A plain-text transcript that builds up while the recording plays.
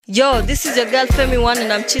Yo, this is your girl Femi One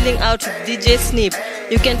and I'm chilling out with DJ Snip.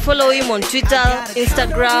 You can follow him on Twitter,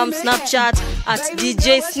 Instagram, Snapchat at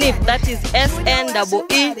DJ Snip. That is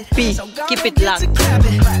SNEEP. Keep it locked.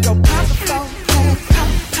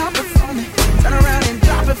 Turn around and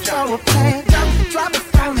drop it for a plan. Drop it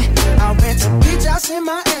for me. I'll rent a beach house in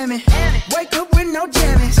Miami. Wake up with no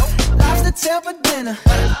jammies. Lobster tail for dinner.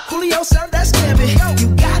 Julio served that scampi. You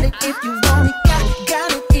got it if you want it.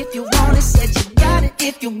 Got it if you want it. Said you got it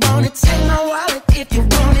if you want it. Take my wallet if you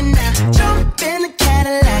want it now. Jump in the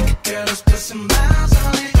Cadillac. Girl, let's put some miles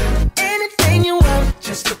on it. Anything you want,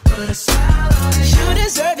 just to put a smile on it. You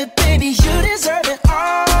deserve it, baby. You deserve it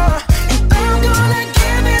all. And I'm gonna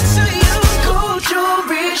give it to you. Gold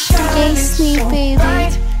jewelry, shine so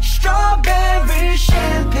bright. Strawberry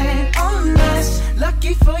champagne on us.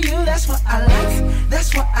 Lucky for you, that's what I like.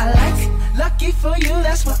 That's what I like. Lucky for you,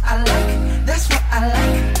 that's what I like. That's what I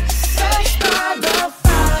like. Sex by the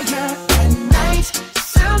fire at night.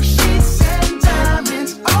 Silk sheets and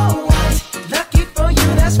diamonds, all white. Lucky for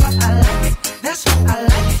you, that's what I like. That's what I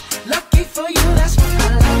like. Lucky for you, that's what I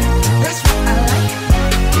like. That's what I like.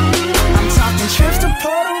 I'm talking trips to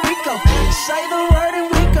Puerto Rico. Say the word and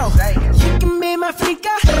we go. You can be my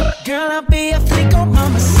flica. Girl, I'll be a flico,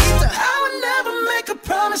 mamacita. I would never make a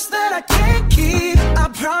promise that I can't keep. I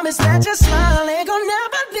promise that your smile ain't gon'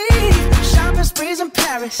 never leave. Shopping sprees in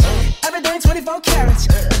Paris, every day 24 carats.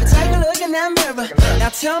 Take a look in that mirror. Now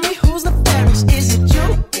tell me who's the fairest. Is it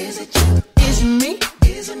you? Is it you? Is it me?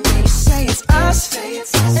 Is it me? Say it's us,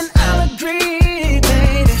 and I'll agree,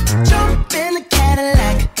 baby. Jump in the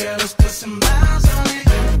Cadillac. Girl, let's put some miles on it.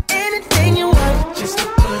 Anything you want, just to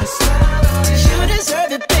put a smile on it. You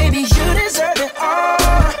deserve it, baby. You deserve it all.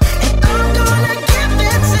 And I'm gonna give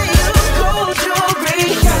it to you. Gold jewelry,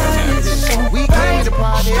 we came to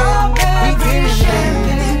party. We came to dance.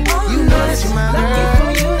 You know that you're my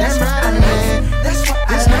girl. That's my man. That's what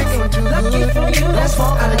I this like. night going too Lucky good. for you, that's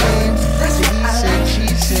what I like. That's what I like. She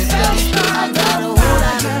said, I got a whole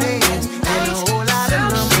lot of names and a whole lot of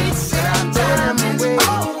numbers, but I throw them away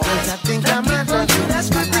 'cause I think I might love you. That's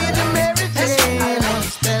what they do, Mary Jane.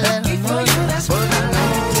 Spell it for you. That's what I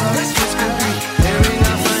know. That's what's gonna be tearing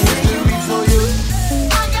out my history for you.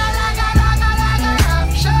 I got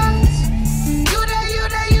options.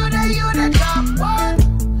 You the top one.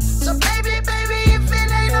 So baby, if it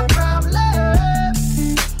ain't a problem,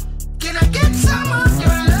 can I get some of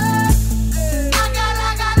your love? I got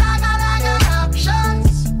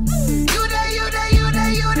options. You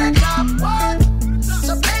the top one.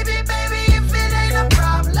 So baby, if it ain't a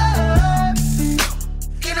problem,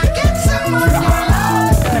 can I get some of your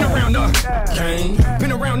love? Been around the game,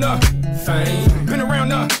 been around the fame, been around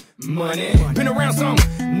the money, been around some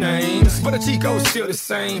names, but the Chico's still the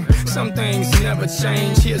same. Some things never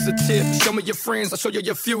change. Here's a tip: show me your friends, I'll show you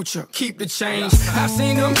your future. Keep the change. I've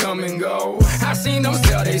seen them come and go. I've seen them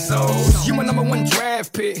sell their souls. You my number one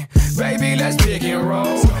draft pick, baby. Let's pick and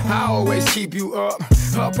roll. I always keep you up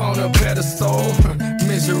on a pedestal.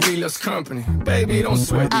 Misery loves company, baby. Don't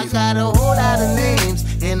sweat I these. got a whole lot of names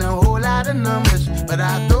and a whole lot of numbers, but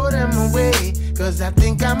I throw them away 'cause I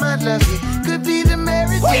think I might love you. Could be the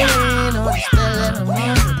Mary Jane or the Stella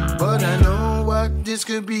Armand, but I know what this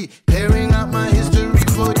could be. Tearing out my history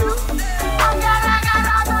for you. I got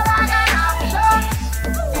options.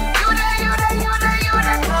 You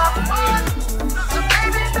the top one. So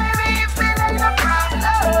baby, if it ain't a problem,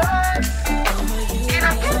 can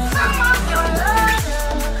I get some of your love?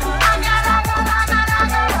 I got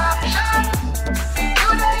options.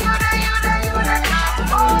 You the top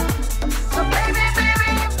one. So baby, if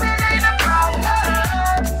it ain't a problem,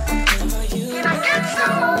 can I get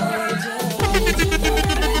some of your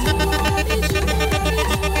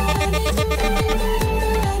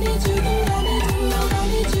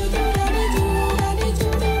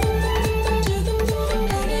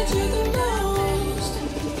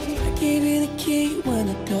I gave you the key when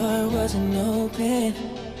the door wasn't open.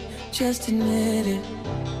 Just admit it.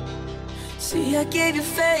 See, I gave you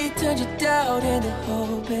faith, turned your doubt into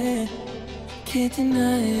hope, and can't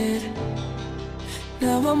deny it.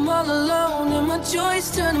 Now I'm all alone and my joys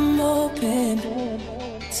turn them open.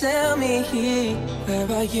 Tell me,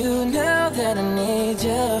 where are you now that I need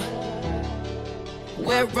you?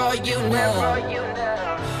 Where are you now?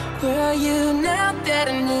 Where are you now that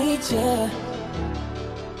I need you?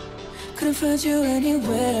 Couldn't find you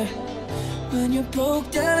anywhere. When you broke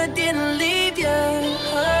down, I didn't leave you.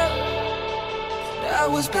 I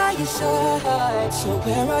was by your side. So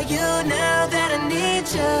where are you now that I need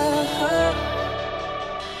you?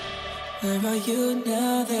 Where are you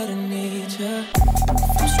now that I need you?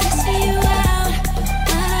 I'm stressing you out,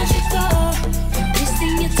 why don't you go?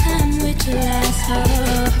 wasting your time with your last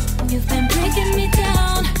love. You've been breaking me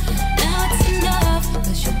down. Now it's enough,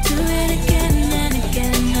 'cause you do it again and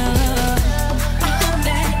again. I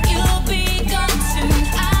bet you'll be gone soon.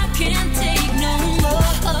 I can't take no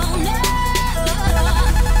more. Oh no,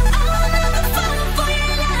 I'll never fall for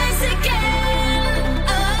your lies again.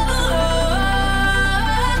 Oh,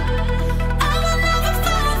 I will never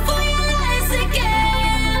fall for your lies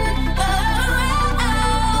again. Oh,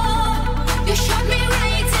 you shot me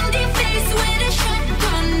right in the face with a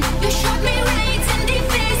shotgun. You shot me right in the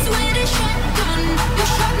face with a shotgun. You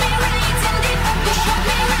shot me right in the. You shot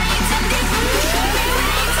me right in the. You shot me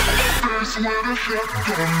right in the face with a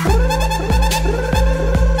shotgun.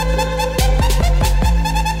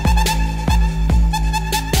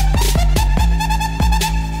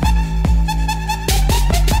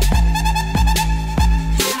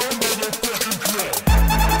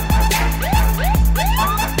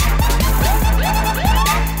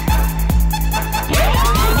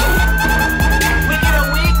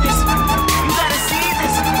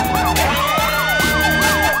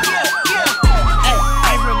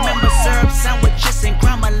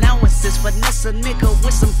 A nigga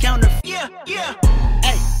with some counterfeit.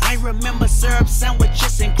 Hey, I remember syrup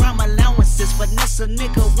sandwiches and crime allowances. Finesse a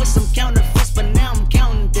nigga with some counterfeits, but now I'm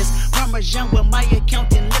counting this. Parmesan with my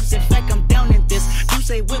accountant lips. In fact, I'm down in this. You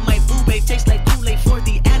say with my boo babe tastes like Kool-Aid for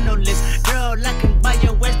the analyst. Girl, I can buy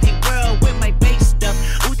your Westie world with my base stuff.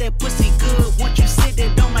 Ooh, that pussy good. Once you sit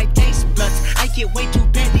it on my taste buds, I get way too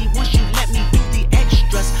petty once you let me do the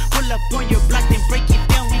extras. Pull up on your block and break it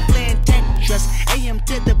down. We playing Tetris. AM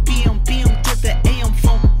to the PM, PM to the AM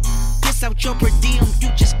phone. Piss out your per diem, you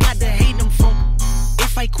just gotta hate them phone.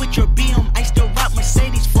 If I quit your BM, I still rock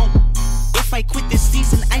Mercedes phone. If I quit this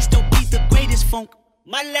season, I still be the greatest funk.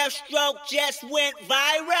 My left stroke just went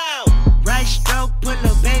viral. Right stroke put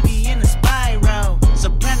a baby in a spiral.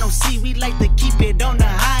 Soprano C, we like to keep it on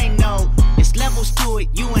the high note. It's levels to it,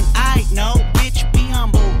 you and I know. Bitch, be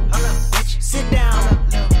humble. Sit down.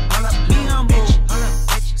 Be humble.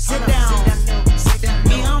 Sit down.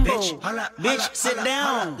 Be humble. Bitch, sit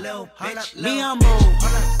down. Be humble.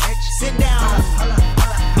 Sit down.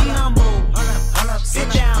 Be humble. Sit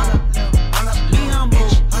down. Be humble.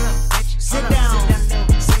 Sit down.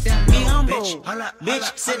 Be humble. Bitch,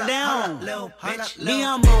 sit down. Be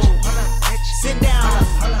humble. Sit down.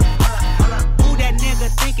 Who that nigga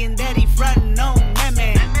thinking that he frontin' on that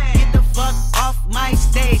man? Get the fuck off my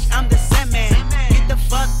stage, I'm the Sandman. Get the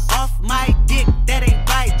fuck off my dick, that ain't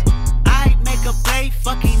right. I make a play,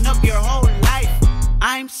 fucking up your whole life.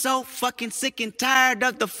 I'm so fucking sick and tired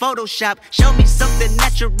of the Photoshop. Show me something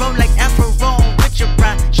natural like Afro on Richard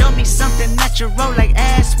Pryor. Show me something natural like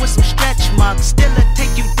ass with some stretch marks. Still a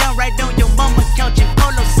take you down right on your mama couch in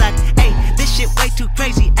polo sock. Ayy, this shit way too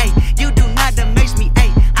crazy. Ayy, you do not amaze me.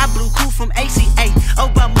 Ayy, I blew cool from ACA.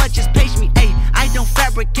 Obama just paged me. Ayy, I don't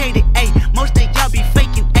fabricate it. Ayy, most of y'all be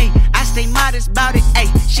faking. Ayy, I stay modest about it. Ayy,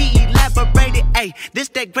 she elaborated. Ayy, this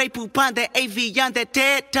that Grey Poupon, that AV on that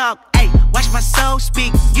TED Talk. Ayy, watch my soul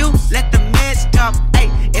speak. You let the meds talk. Ayy,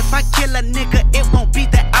 if I kill a nigga, it won't be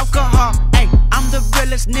the alcohol. Ayy, I'm the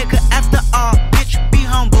realest nigga after all. Bitch, be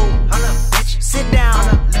humble. Sit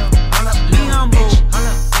down. Be humble.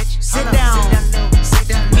 Sit down.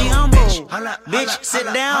 Be humble. Bitch, sit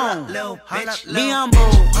down. Be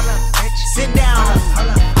humble. Sit down.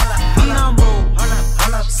 Be humble.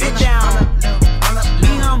 Sit down.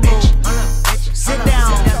 Be humble. Sit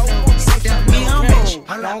down. Be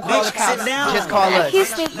humble. Bitch, sit down. Just call us. He's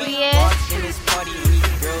simply it.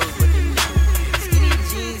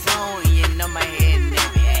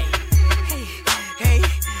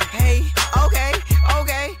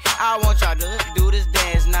 I want y'all to do this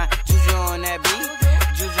dance now. Juju on that beat,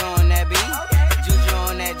 juju on that beat, juju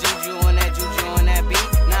on that, juju on that, juju on that beat.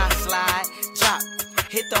 Now slide, drop,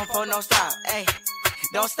 hit them for no stop, ayy.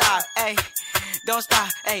 Don't stop, ayy. Don't stop,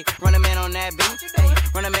 ayy. Run a man on that beat,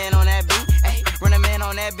 ayy. Run a man on that beat, ayy. Run a man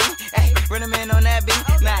on that beat, ayy. Run a man on that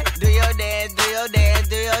beat. Now do your dance, do your dance,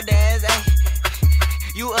 do your dance,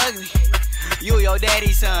 ayy. You ugly, you your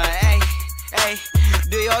daddy's son, ayy. Ayy,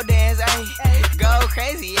 do your dance, ayy. Go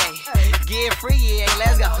crazy, ayy. Get free, ayy.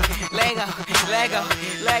 Let's go. Let go, let go,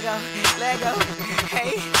 let go, let go.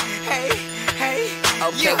 Hey, hey, hey.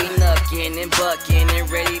 Okay, we knuckin' and buckin' and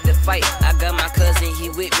ready to fight. I got my cousin, he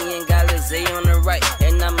with me and got Lizzie on the right.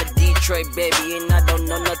 And I'm a Detroit baby and I don't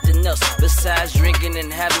know nothing else besides drinking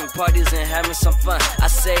and having parties and having some fun. I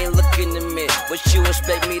say look in the mirror, what you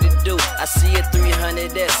expect me to do? I see a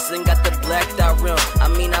 300S and got the blacked out rim. I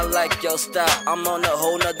mean I like your style, I'm on a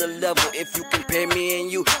whole nother level. If you compare me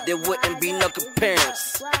and you, there wouldn't be no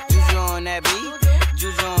comparison. Juju on that beat,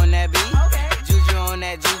 juju on that beat, juju on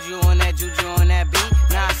that juju, on that juju, on that beat.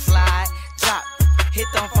 Now I slide, drop, hit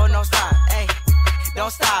them for no stop, ayy.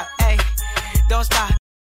 Don't stop, ayy, don't stop.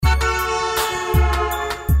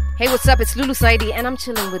 Hey, what's up? It's Lulu Saidi, and I'm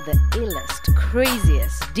chilling with the illest,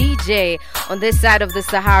 craziest DJ on this side of the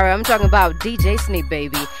Sahara. I'm talking about DJ Sneap,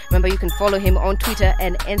 baby. Remember, you can follow him on Twitter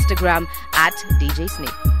and Instagram at DJ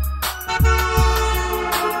Sneap.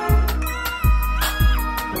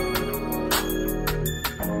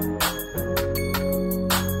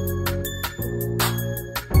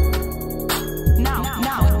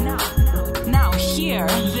 Now, hear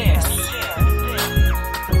this.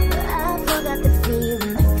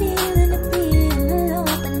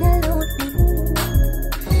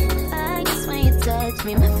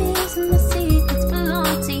 Me, my fears and my secrets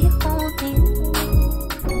belong to you, hold me.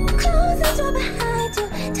 Close the door behind you,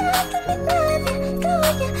 just let me love you, go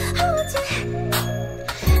yeah, hold you.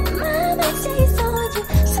 My mind stays on you,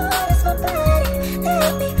 so does my body.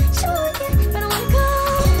 Let me show you, but I wanna go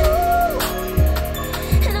through,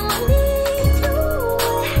 and I wanna leave you.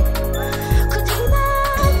 Could you be my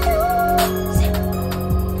muse?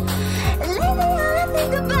 Lately all I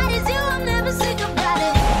think about is you, I'll never think about it.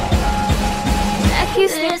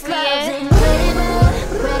 This love is incredible,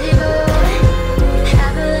 incredible.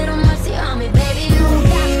 Have a little mercy on me, baby. You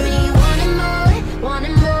got me wanting more,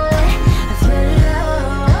 wanting more. I feel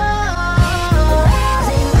love. It's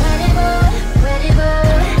incredible, incredible.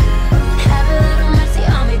 Have a little mercy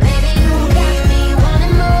on me, baby. You got me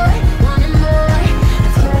wanting more, wanting more. I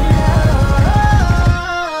feel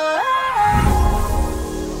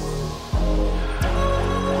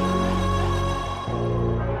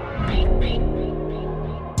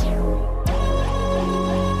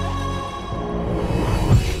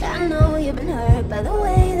I know you've been hurt by the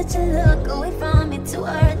way that you look away from me too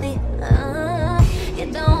early. You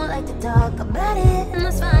don't like to talk about it, and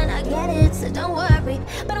that's fine, I get it, so don't worry.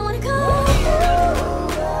 But I wanna go through,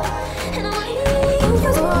 and I wanna leave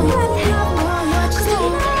you. Let me have more, what you say.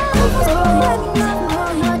 Let me have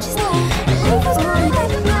more, what you say. Let me have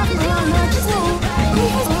more, what you say.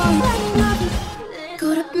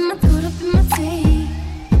 Caught up in my tea.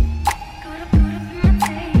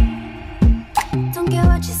 Don't care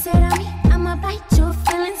what you say to me, I'ma bite your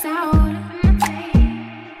feelings out.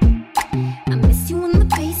 I miss you in the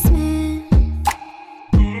basement,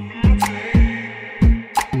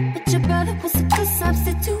 but your brother was a good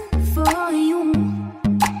substitute for you.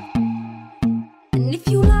 And if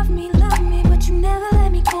you love me, but you never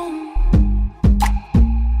let me go.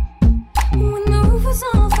 When the roof was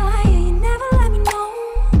on fire, you never let me know.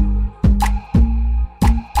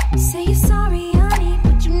 Say you're sorry, honey,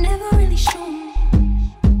 but you never really show.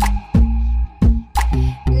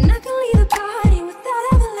 And I can leave the party without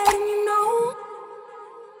ever letting you know.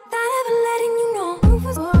 Without ever letting you know.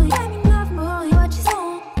 Rufus, boy, let me love, boy, what you say.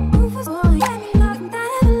 Rufus, boy, let me love,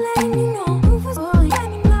 without ever letting you know. Rufus, boy, let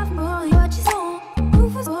me love, boy, what you say.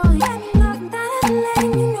 Rufus, boy, let me love, without ever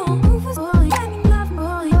letting you know. Rufus, boy, let me love,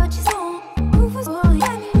 boy, what you say. Rufus, boy,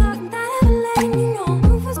 let me love, without ever letting you know.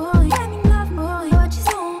 Rufus, boy, let me love, boy, what you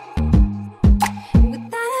say.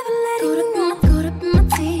 Without ever letting you know. Caught up in my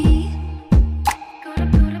tea.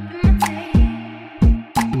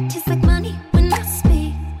 Just like money when I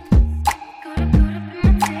speak.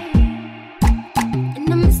 And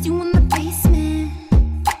I missed you in the basement.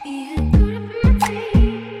 Yeah.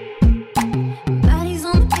 Bodies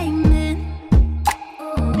on the pavement.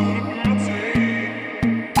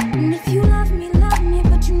 And if you love me,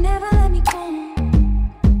 but you never let me go.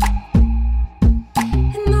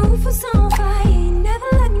 And the roof was on fire, you never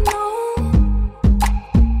let me know.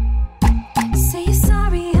 Say you're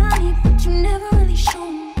sorry, honey, but you never really show.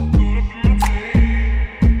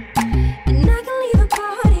 And I can leave the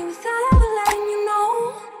party without ever letting you know.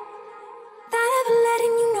 Without ever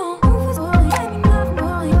letting you know. Rufus, boy, let me love,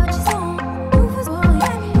 boy, what you say. Rufus, boy,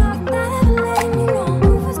 let me love, without ever letting you know.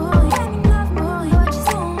 Rufus, boy, let me love, boy, what you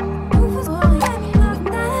say. Rufus, boy, let me love,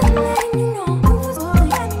 without ever letting you know. Rufus, boy,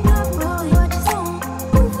 let me love, boy, what you say.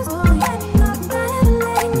 Rufus, boy, let me love, without ever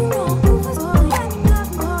letting you know. Rufus, boy, let me love,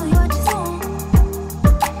 boy, what you say.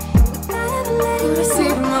 Without ever letting you know.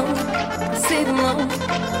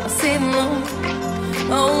 See the moon.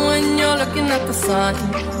 Oh, when you're looking at the sun.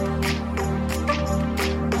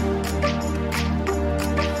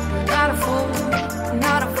 Not a fool,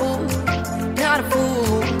 not a fool, not a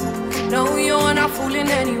fool. No, you're not fooling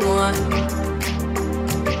anyone.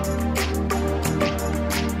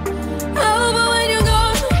 Oh, but when you're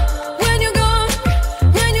gone, when you're gone,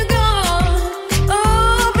 when you're gone.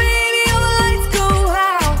 Oh, baby, all the lights go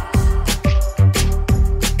out.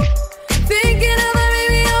 Thinking of it,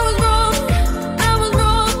 baby, I was wrong, I was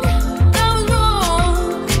wrong, I was wrong.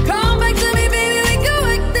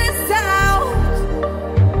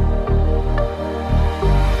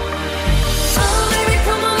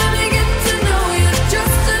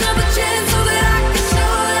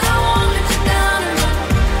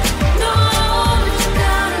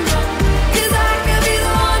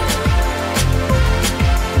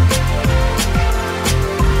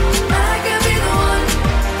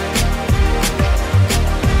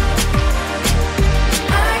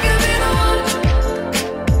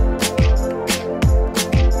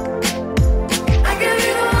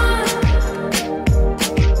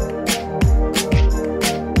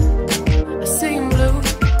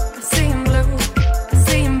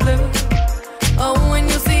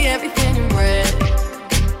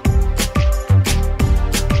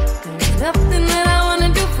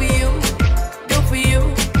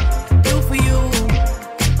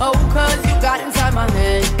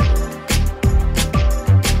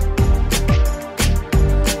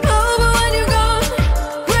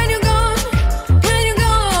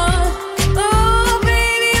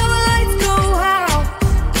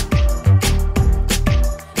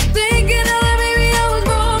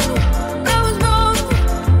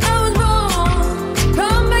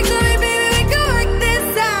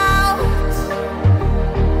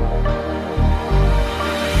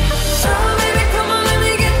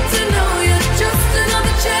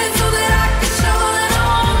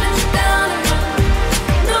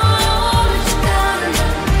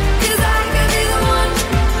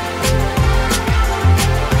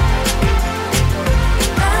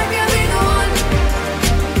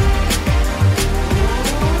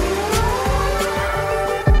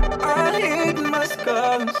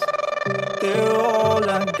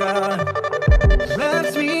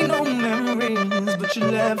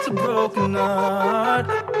 broken heart.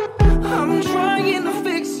 I'm trying to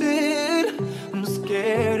fix it. I'm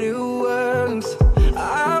scared it works.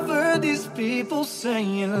 I've heard these people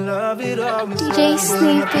saying love it always DJ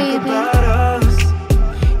Sneak, baby.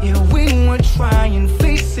 Yeah, we were trying,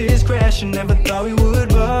 faces crashing, never thought we would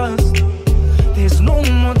bust. There's no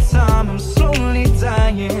more time, I'm slowly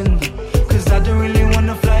dying. Cause I don't really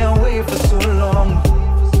wanna fly away for so long.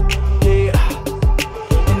 Yeah,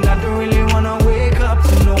 and I don't really wanna wake up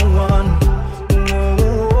to no one.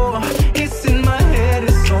 Whoa, it's in my head,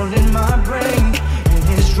 it's all in my brain, and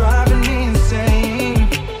it's driving me insane.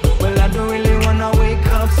 Well, I don't really wanna wake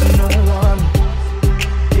up to no one.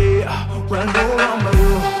 Yeah, well, no one but you.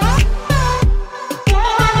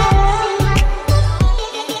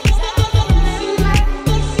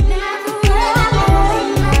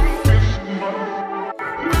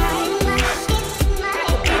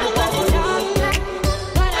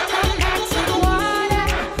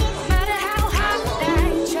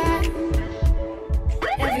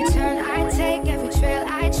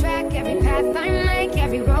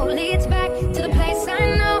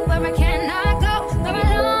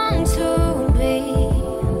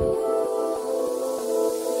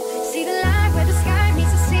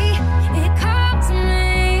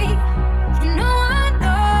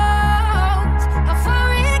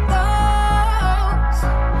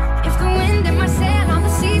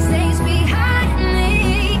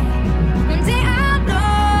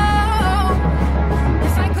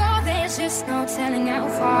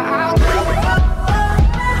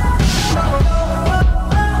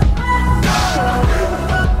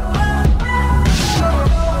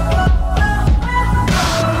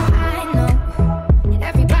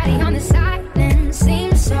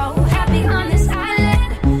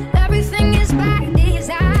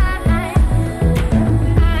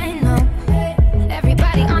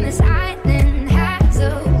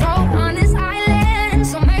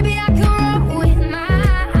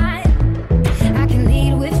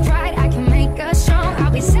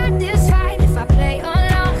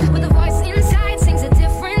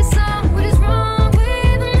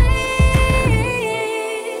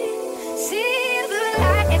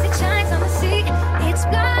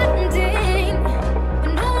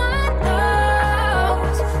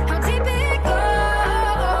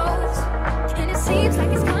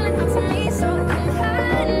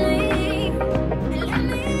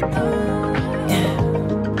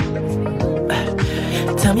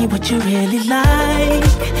 Tell me what you really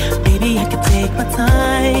like. Baby, I can take my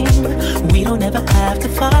time. We don't ever have to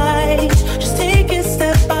fight. Just take it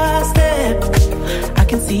step by step. I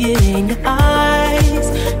can see it in your eyes,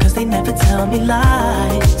 cause they never tell me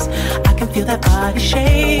lies. I can feel that body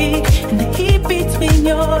shake and the heat between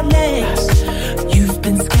your legs. You've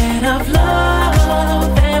been scared of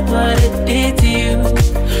love and what it did to you.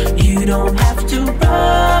 You don't have to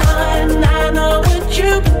run, I know what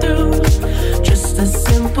you've been through. Just a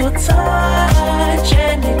simple touch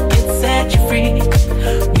and it can set you free.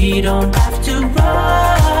 We don't have to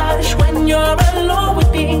rush when you're alone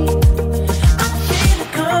with me. I feel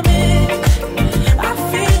it coming, I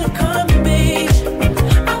feel it coming, babe.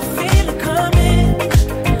 I feel it coming,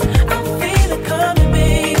 I feel it coming,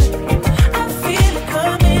 babe. I feel it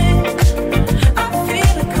coming, I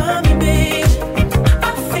feel it coming, babe.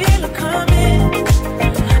 I feel it coming,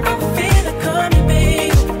 I feel it coming,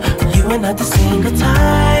 babe. You are not the single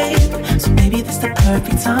type, so baby this the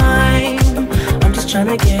perfect time. I'm just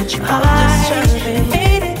tryna get you high,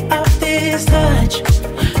 faded off this touch.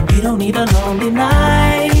 You don't need a lonely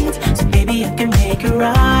night, so baby I can make it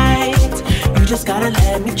right. You just gotta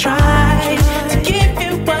let me try to give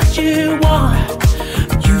you what you want.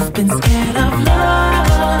 You've been scared of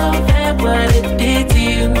love and what it did to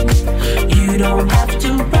you. You don't have to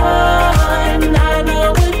run, I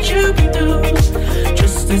know what you've been through.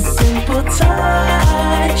 Just a simple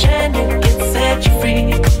touch and it can set you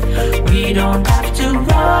free. We don't have to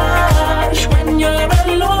rush when you're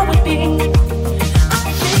alone with me. I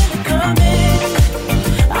feel it coming,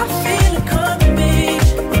 I feel it coming, babe.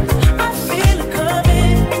 I feel it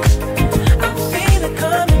coming, I feel it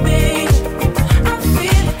coming, babe. I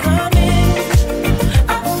feel it coming,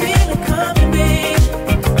 I feel it coming, babe.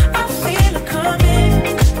 I feel it coming,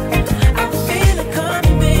 I feel it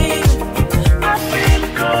coming, babe. I feel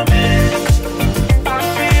it coming, I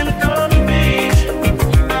feel it coming, babe.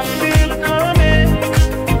 I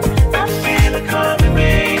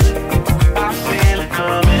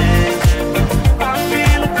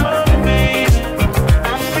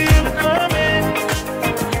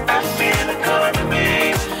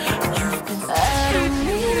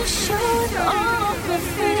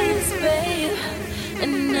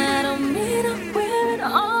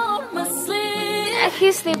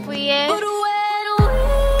DJ Snip, yeah. But when we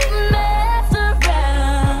messed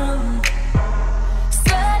around,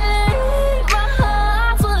 suddenly my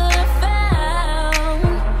heart was found.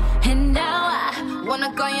 And now I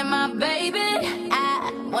wanna call you my baby.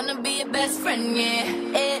 I wanna be your best friend, yeah.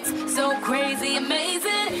 It's so crazy,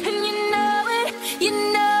 amazing. And you know it, you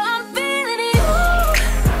know I'm feeling you.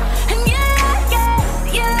 And you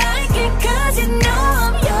like it 'cause you know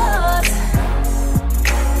I'm yours.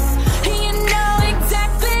 You know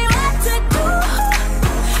exactly what to do.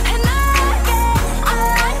 And I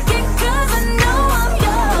like it 'cause I know I'm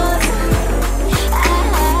yours.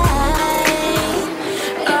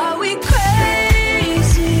 Are we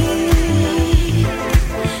crazy?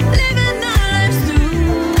 Living our lives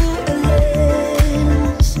through a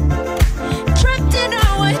lens. Trapped in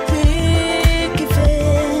our white picket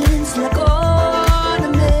fence like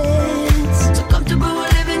ornaments. So comfortable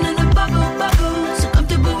we're living in a bubble, bubble. So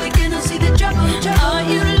comfortable we cannot see the trouble, trouble. Are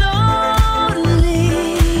you lonely?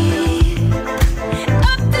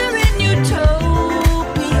 Up there in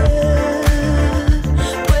utopia,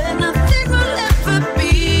 where nothing will ever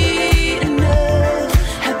be enough.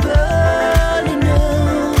 Happily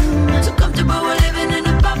numb. So comfortable we're living in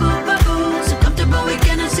a bubble, bubble. So comfortable we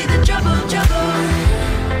cannot see the trouble, trouble.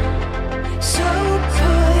 So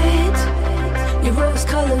put your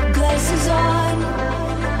rose-colored glasses on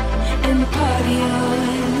and party on.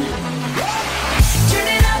 Turn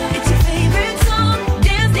it up, it's your favorite song.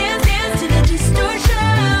 Dance, dance, dance to the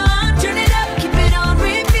distortion. Turn it up, keep it on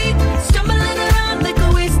repeat. Stumbling around like a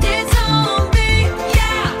wasted zombie.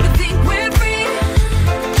 Yeah, we think we're free.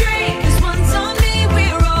 Drink, this one's on me.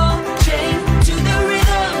 We're all chained to the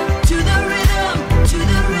rhythm, to the rhythm, to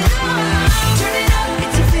the rhythm. Turn it up,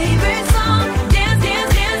 it's your favorite song. Dance,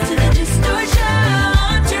 dance, dance to the distortion.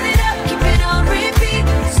 Turn it up, keep it on repeat.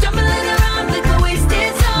 Stumbling around like a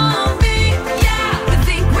wasted zombie. Yeah, we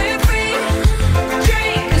think we're free.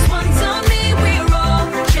 Drink, this one's on me. We're all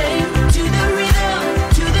chained to the rhythm,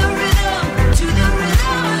 to the rhythm, to the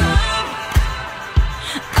rhythm.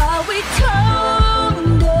 Are we tone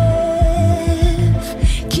deaf?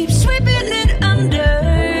 Keep sweeping it under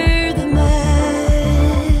the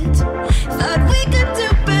mat. Thought we could do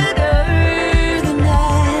better than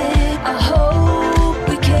that. I hope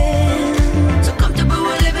we can. So comfortable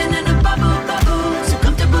we're living in a bubble, bubble. So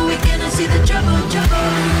comfortable we cannot see the trouble,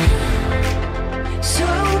 trouble. So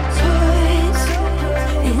put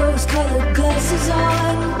your rose-colored glasses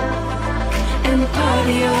on and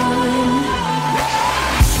party on.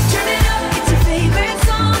 Turn it up, it's your favorite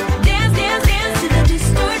song. Dance, dance, dance to the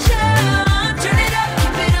distortion. Turn it up,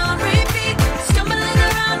 keep it on repeat. Stumbling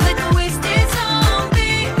around like a wasted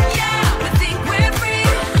zombie. Yeah, we think we're free.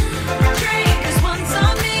 Drink, this one's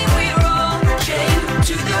on me. We're all chained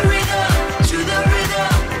to the rhythm, to the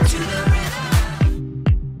rhythm, to the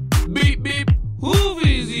rhythm. Beep beep, who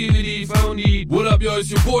is the phony? What up, yo? It's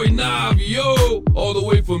your boy Nav, yo, all the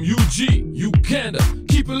way from UG, Uganda.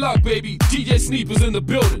 Keep it locked, baby. DJ Sneep is in the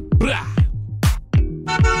building. Blah.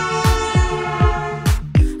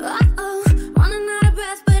 Uh-oh, running out of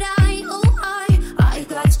breath, but I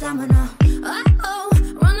got stamina. Uh-oh,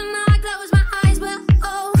 running out, I close my eyes, but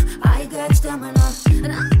I got stamina.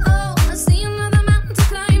 And uh-oh, I see another mountain to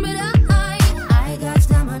climb, but I got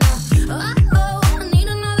stamina. Uh-oh, I need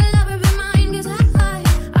another lover be mine, 'cause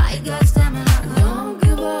I got stamina. Don't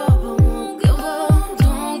give up, I won't give up.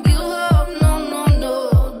 Don't give up, no, no, no.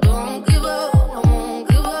 Don't give up, I won't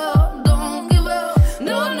give up. Don't give up,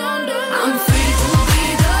 no, no, no. I'm free to be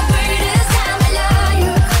the greatest, I'm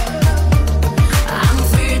alive. I'm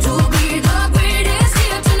free to be the greatest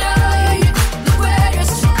here tonight. The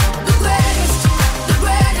greatest, the greatest, the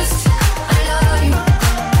greatest. I love you.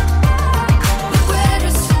 The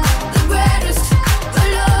greatest, the greatest. I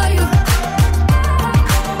love you.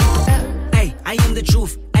 Hey, I am the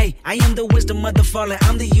truth. Hey, I am the wisdom of the fallen.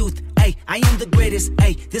 I'm the youth. Hey, I am the greatest.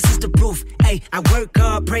 Hey, this is the proof. Hey, I work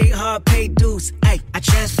hard, pray hard, pay dues. Hey, I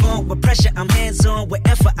transform with pressure. I'm hands-on with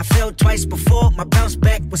effort. I failed twice before. My bounce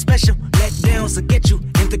back was special. Let downs will get you,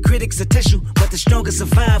 and the critics will test you. But the strongest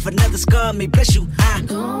survive. Another scar may bless you.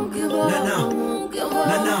 Don't give up, no, I won't give up.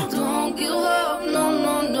 no. Don't give up, no,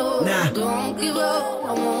 no, no. Nah. Don't give up,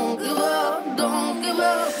 I won't give up. Don't give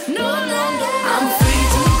up, no, no, no. I'm free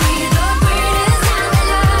to be the greatest, I'm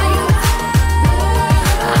alive.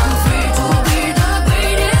 I'm free to be the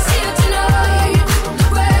greatest here tonight. The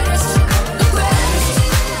greatest, the greatest,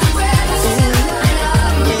 the greatest. I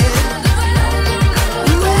love you.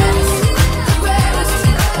 The greatest, the greatest.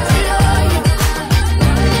 I love you.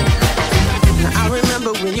 Now I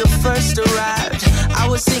remember when you first arrived, I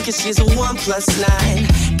was thinking she's a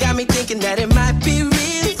 1+9. Got me thinking that it might be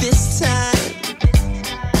real this time.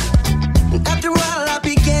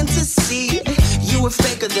 were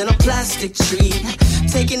faker than a plastic tree.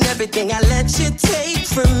 Taking everything I let you take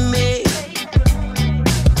from me.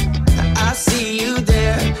 I see you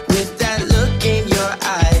there with that look in your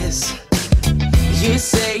eyes. You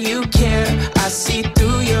say you care, I see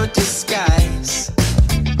through your disguise.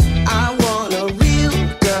 I want a real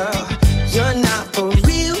girl, you're not for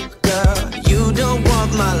real, girl. You don't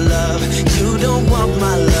want my love, you don't want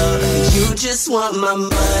my love. You just want my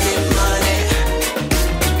money, money.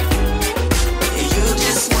 You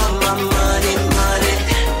just want my money, money.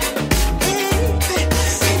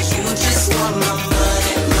 And you just want my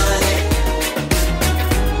money, money.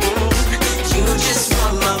 You just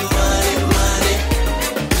want my money, money.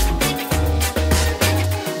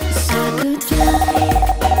 I could fly.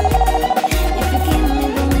 If you give me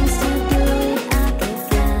the wings to do it, I could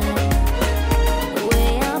fly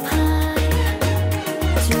way up high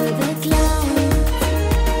to the clouds.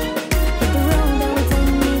 Hit the road that will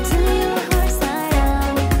take me to your heart side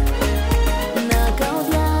out. Knock out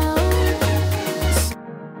loud.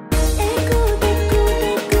 Écoute, écoute,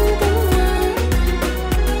 écoute-moi.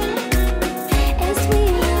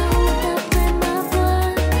 Essuie la route après ma voix.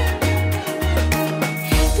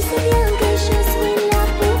 Tu sais bien que je suis là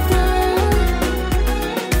pour toi.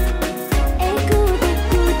 Écoute,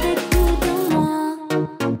 écoute, écoute-moi.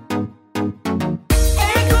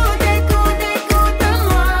 Écoute, écoute,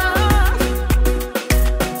 écoute-moi.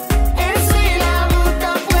 Essuie la route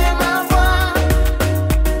après ma voix.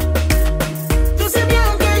 Tu sais bien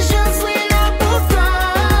que je suis là pour toi.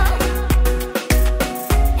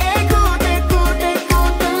 Écoute, écoute,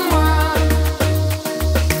 écoute-moi.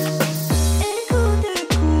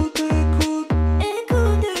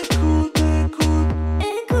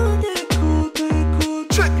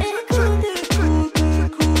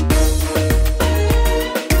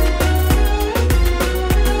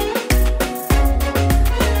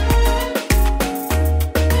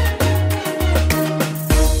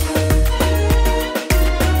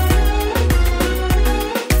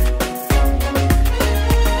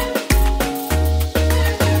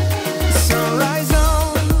 Sunrise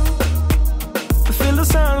on, feel the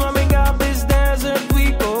sun warming up this desert.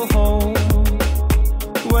 We go home.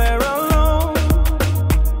 We're alone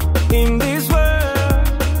in this world.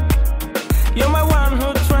 You're my one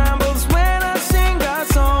who trembles when I sing a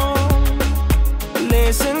song.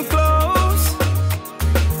 Listen close.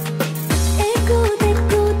 Écoute,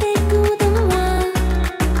 écoute, écoute-moi.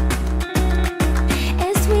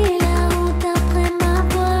 Essuie la route après ma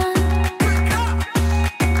voix.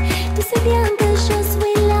 Tu sais bien que je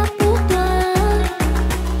suis là pour toi.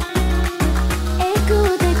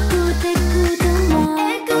 Écoute, écoute, écoute-moi.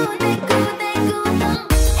 Écoute, écoute, écoute-moi.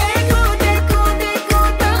 Écoute, écoute,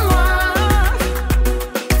 écoute-moi.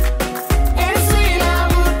 Essuie la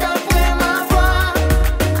route après ma voix.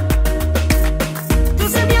 Tu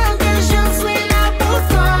sais bien que je suis là pour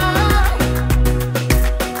toi.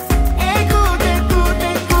 Écoute, écoute,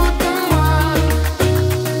 écoute-moi.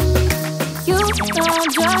 You know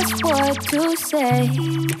just what to say.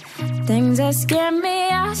 Things that scare me,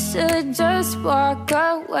 I should just walk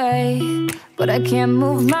away. But I can't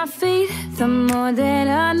move my feet. The more that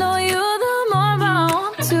I know you, the more I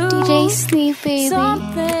want to. DJ Sneep, baby.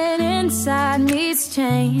 Something inside me's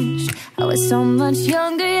changed. I was so much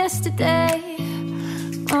younger yesterday.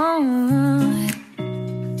 Oh.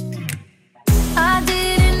 I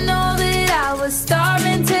didn't know that I was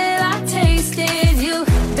starving till I tasted you.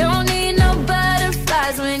 Don't need no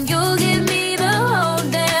butterflies when you give me the whole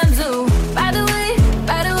damn zoo. By the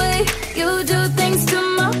way, you do things to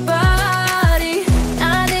my body.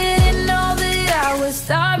 I didn't know that I was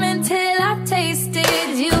starving till I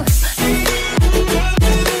tasted you.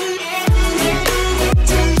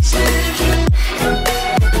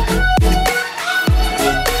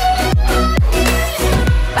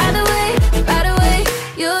 By the way,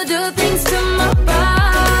 you do things to my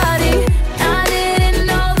body. I didn't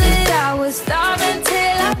know that I was starving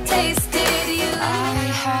till I tasted you. I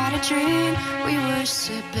had a dream, we were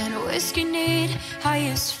sipping whiskey neat,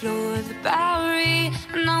 highest floor of the Bowery,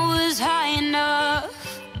 and I was high enough.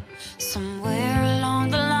 Somewhere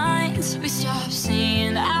along the lines, we stopped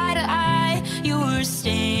seeing eye to eye. You were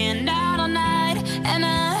staying out all night, and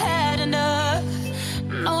I had enough.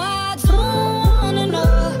 No, I don't wanna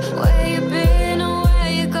know where you've been or where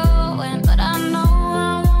you're going, but I know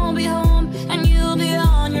I won't be home, and you'll be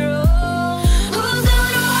on your own. Who's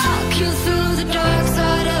gonna walk you through the dark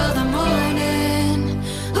side of the morning?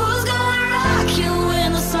 Who's gonna rock you when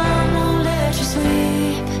the sun won't let you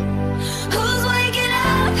sleep? Who's waking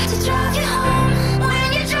up to drive you home when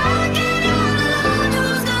you're drunk and all alone?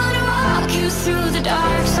 Who's gonna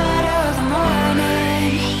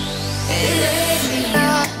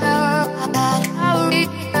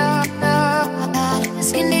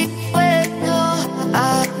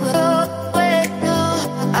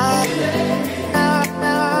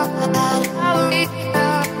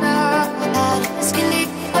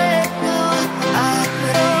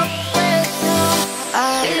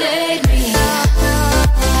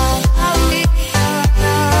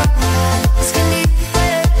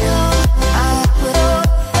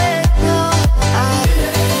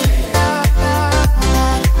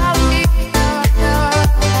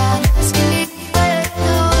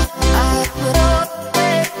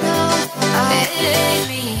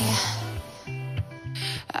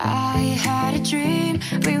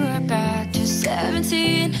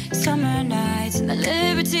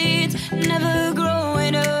never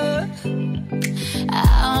growing up.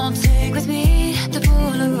 I'll take with me the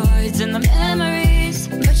Polaroids and the memories,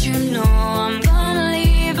 but you know I'm gonna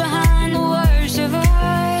leave behind the worst of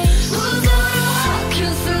us. Who's gonna walk you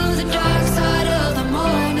through the dark side of the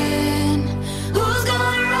morning? Who's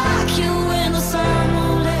gonna rock you when the sun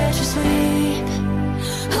won't let you sleep?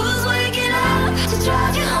 Who's waking up to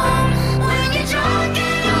drive you home when you're drunk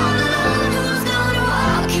and all alone? Who's gonna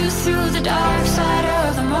walk you through the dark side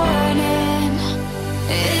of the morning?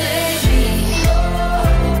 It ain't me.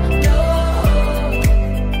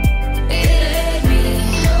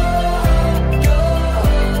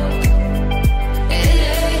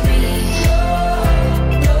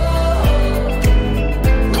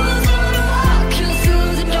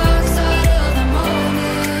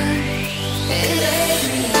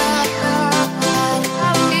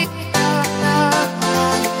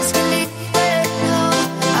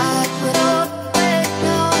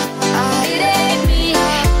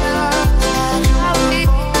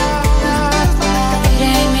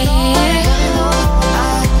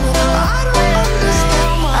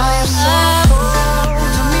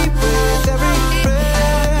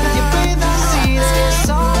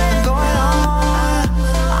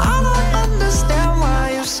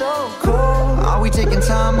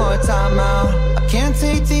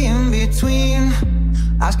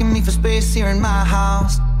 Asking me for space here in my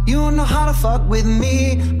house. You don't know how to fuck with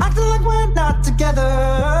me. Acting like we're not together.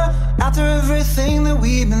 After everything that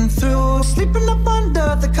we've been through, sleeping up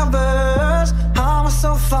under the covers. How am I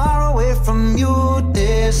so far away from you,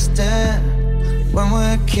 distant? When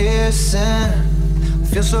we're kissing,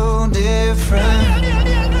 feel so different.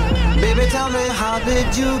 Baby, tell me, how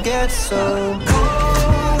did you get so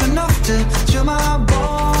cold enough to chill my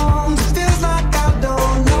bones? It feels like I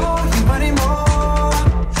don't know you anymore.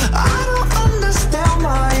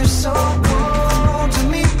 Why you're so cold to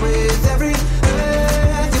me? With every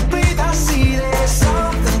breath you breathe, I see there's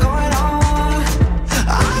something going on. I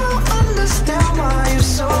don't understand why you're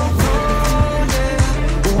so cold, yeah.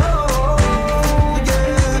 Whoa,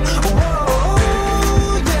 yeah. Whoa,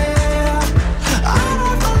 yeah. I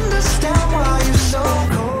don't understand why you're so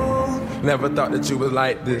cold. Never thought that you was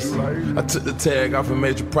like this. I took the tag off and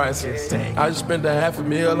made you priceless. I just spent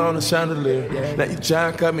 $500,000 on a chandelier. Now you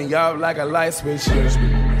tryna cut me off like a light switch.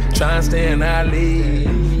 Trying to stay in our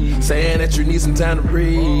league, saying that you need some time to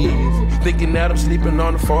breathe. Thinking that I'm sleeping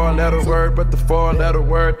on the 4-letter word, but the 4-letter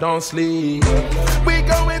word don't sleep. We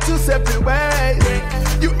going two separate ways.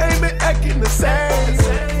 You ain't been acting the same.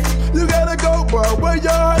 You gotta go, bro. Where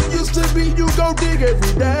your heart used to be, you go dig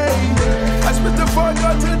every day. I spent the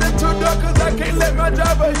 4-door to the 2-door, cause I can't let my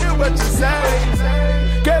driver hear what you say.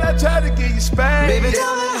 Can I try to get you spanked? Baby,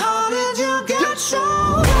 tell me, how did you get so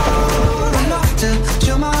cold enough to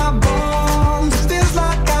chill my bones? It feels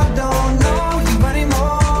like I don't know you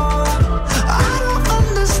anymore. I don't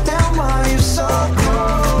understand why you're so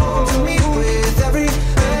cold to me. With every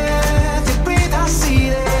breath you breathe, I see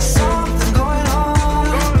there's something going on.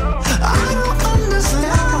 I don't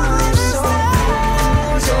understand why you're so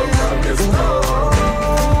cold. So cold, it's cold.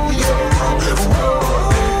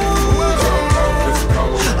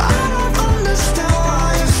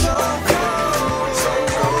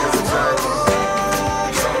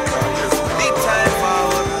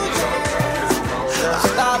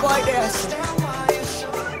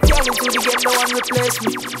 No one replace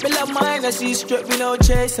me. Me love my Hennessy straight, me no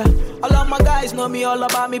chaser. All of my guys know me all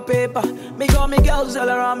about me paper. Me got me girls all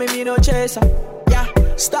around me, me no chaser. Yeah,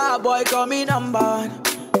 star boy call me number one.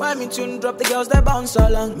 When me tune drop, the girls they bounce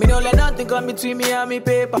along. Me don't let nothing come between me and me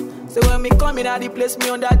paper. So when me come in, the place me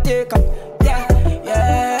undertaker. Yeah,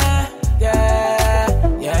 yeah, yeah,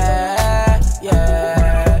 yeah,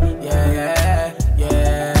 yeah, yeah,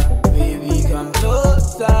 yeah. Baby, come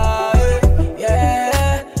closer.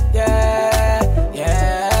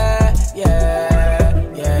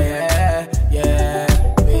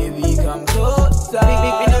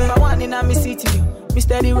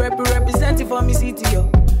 Steady representing for me city,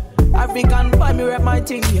 yo. African boy, me rep my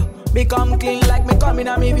thing, yo. Me come clean like me coming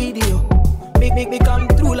on me video. Me come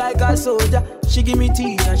through like a soldier. She give me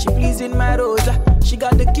tea and she pleasing my rosa. She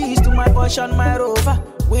got the keys to my Porsche and my Rover.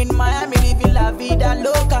 We in Miami living la vida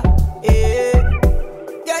loca. Yeah,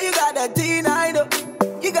 yeah, you got the teen, I know.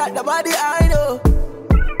 You got the body, I know.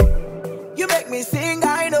 You make me sing,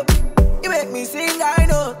 I know. You make me sing, I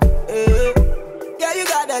know. Yeah, yeah, you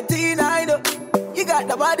got the teen, I know. You got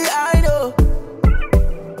the body, I know.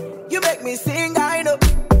 You make me sing, I know.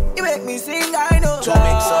 You make me sing, I know. To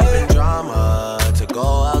mix up in drama, to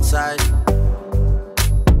go outside.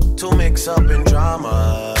 To mix up in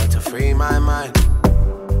drama, to free my mind.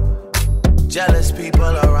 Jealous people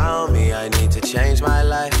around me, I need to change my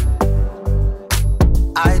life.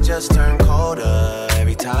 I just turn colder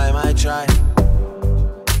every time I try.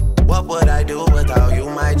 What would I do without you,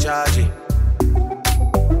 my Georgie?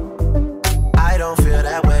 I don't feel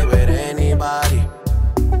that way with anybody.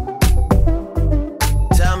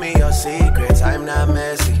 Tell me your secrets, I'm not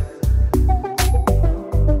messy.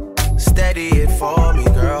 Steady it for me,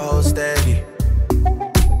 girl, hold steady.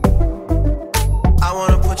 I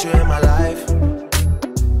wanna put you in my life.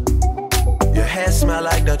 Your hair smell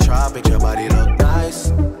like the tropics, your body look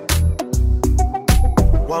nice.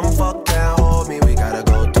 One fuck can't hold me, we gotta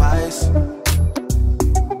go twice.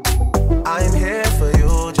 I'm here for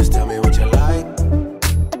you, just tell me what you like.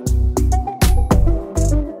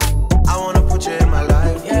 I wanna put you in my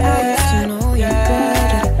life. I used to know you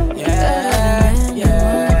better, better than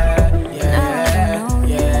anyone. Now I know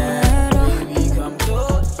you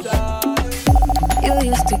better. You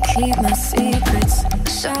used to keep my secrets,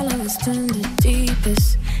 shallowest to the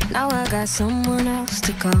deepest. Now I got someone else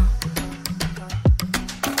to call.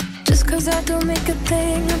 Just cause I don't make a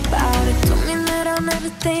thing about it, don't mean that I'll never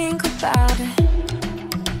think about it.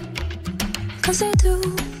 Cause I do.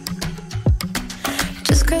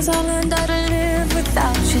 Just cause I learned how to live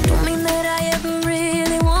without you, don't mean that I ever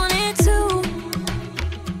really wanted to.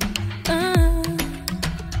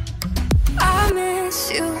 I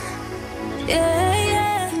miss you, yeah, yeah.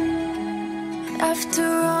 After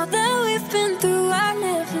all that we've been through, I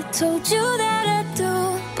never told you that I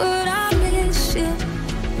do, but I miss you.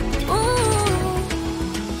 Ooh.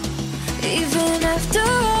 Even after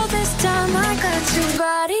all this time, I got your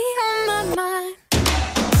body on my mind.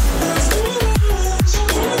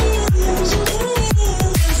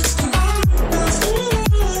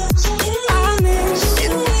 I miss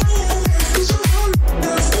you.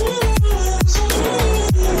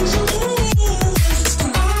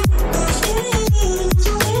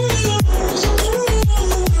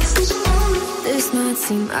 This might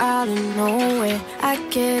seem out of nowhere, I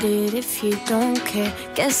get it if you don't care.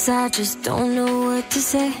 Guess I just don't know what to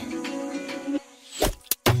say.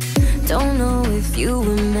 Don't know if you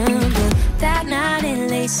remember that night in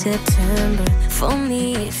late September. For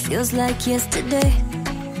me it feels like yesterday.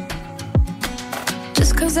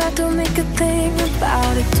 Just cause I don't make a thing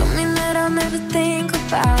about it, don't mean that I'll never think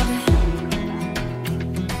about it.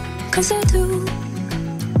 Cause I do.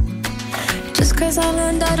 Just cause I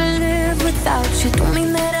learned how to live without you, don't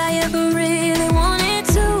mean that I ever really wanted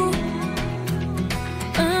to.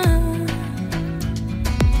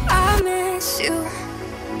 I miss you,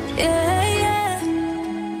 yeah, yeah.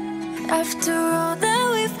 After all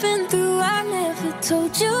that we've been through, I never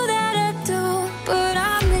told you that I do, but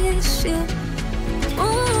I miss you.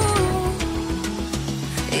 Ooh.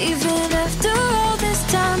 Even after all this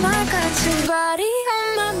time, I got your body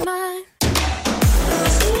on my mind.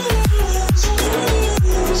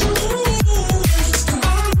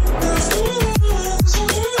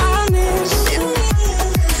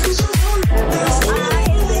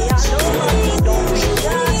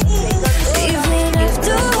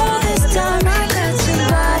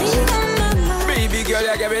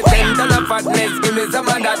 Fatness, give me some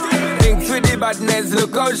of that. Thinks with the badness,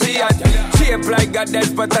 look how she at. Shape like a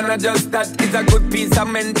desperate and I just that. It's a good piece of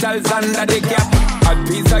mentals under the cap. Hot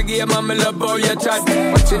piece of game and me love how you chat.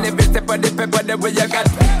 Watching every step of the paper the way you got.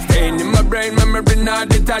 Staying in my brain, memory not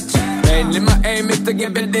detached. Mainly my aim is to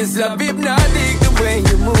give it this love. If not dig the way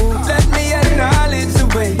you move, let me acknowledge the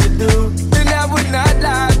way you do. Then I would not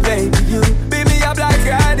lie, baby, you beat me up like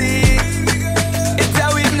I did. It's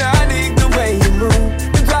how hypnotic the way you move.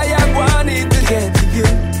 I wanted to get to you,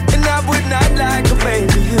 and I would not like a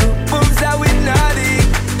baby you. Moves how hypnotic.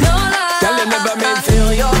 No lie, tell you never meant to.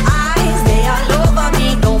 Feel your eyes, they all over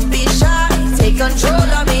me. Don't be shy, take control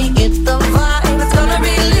of me. Get the vibe, it's gonna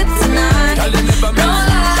be lit tonight. Tell you never meant. No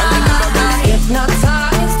lie,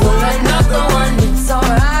 hypnotized, pull another one. It's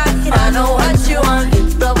alright, I know what you want.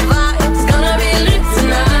 Get the vibe, it's gonna be lit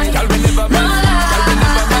tonight. Tell me never meant. Tell me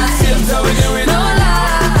never meant. See how we do it. No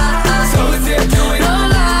lie, so we say do it.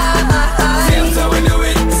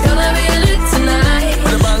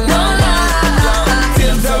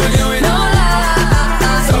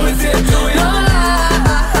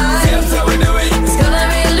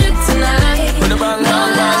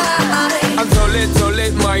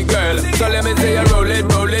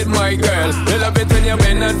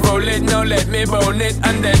 Now let me bone it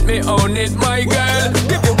and let me own it, my girl.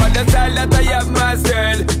 Give you all the style that I have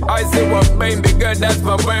mastered. I say what baby girl, that's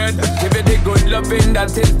my word. Give it the good loving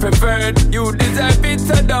that is preferred. You deserve it,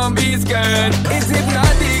 so don't be scared. It's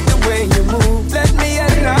hypnotic the way you move. Let me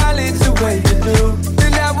acknowledge the way you do.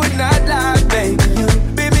 Then I would not lie, baby. You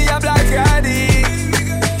beat me up like I did.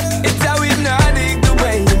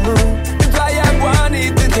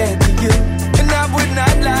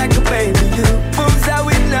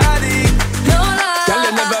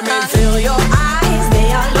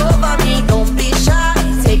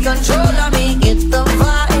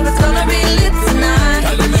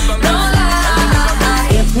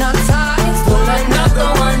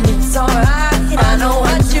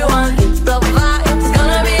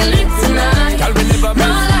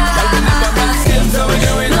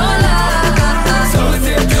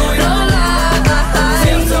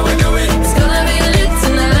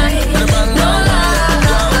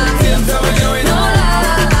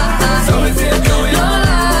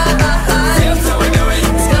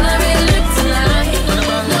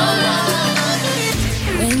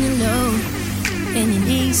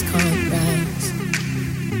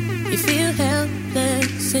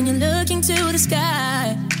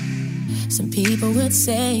 would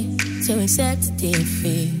say to accept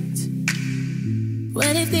defeat?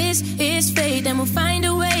 What if this is fate, then we'll find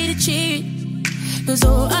a way to cheat? Cause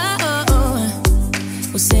we'll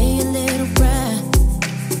say a little prayer.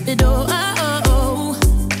 But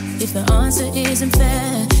if the answer isn't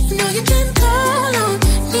fair, you know you can call on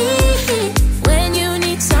me when you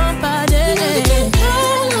need somebody. You know you can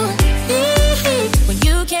call on me when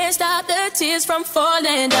you can't stop the tears from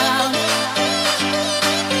falling down.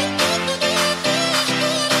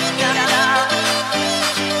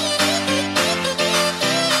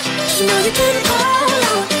 You know you can call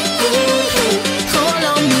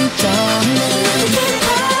on me, darling. You can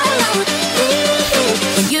call on me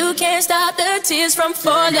when you can't stop the tears from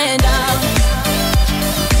falling down.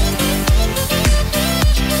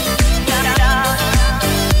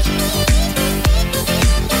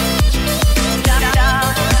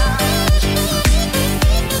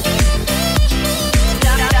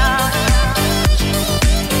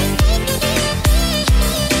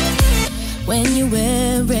 When you're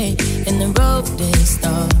weary and the road is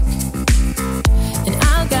dark, and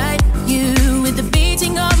I'll guide you with the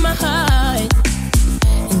beating of my heart.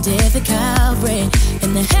 And if the Calvary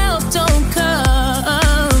and the help don't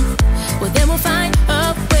come, well then we'll find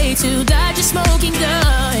a way to dodge a smoking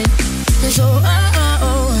gun. Cause we'll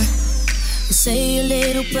say a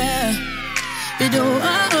little prayer. But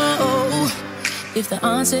if the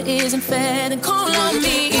answer isn't fair, then call on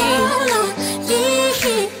me. Call on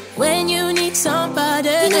me when you need somebody.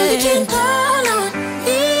 You know you can call on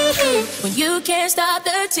me when you can't stop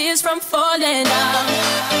the tears from falling down.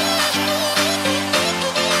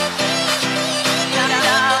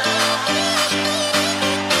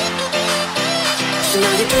 You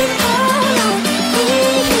know you can call on me,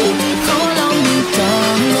 darling. You can call on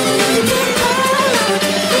me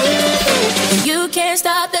when you can't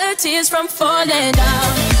stop the tears from falling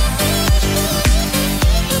down.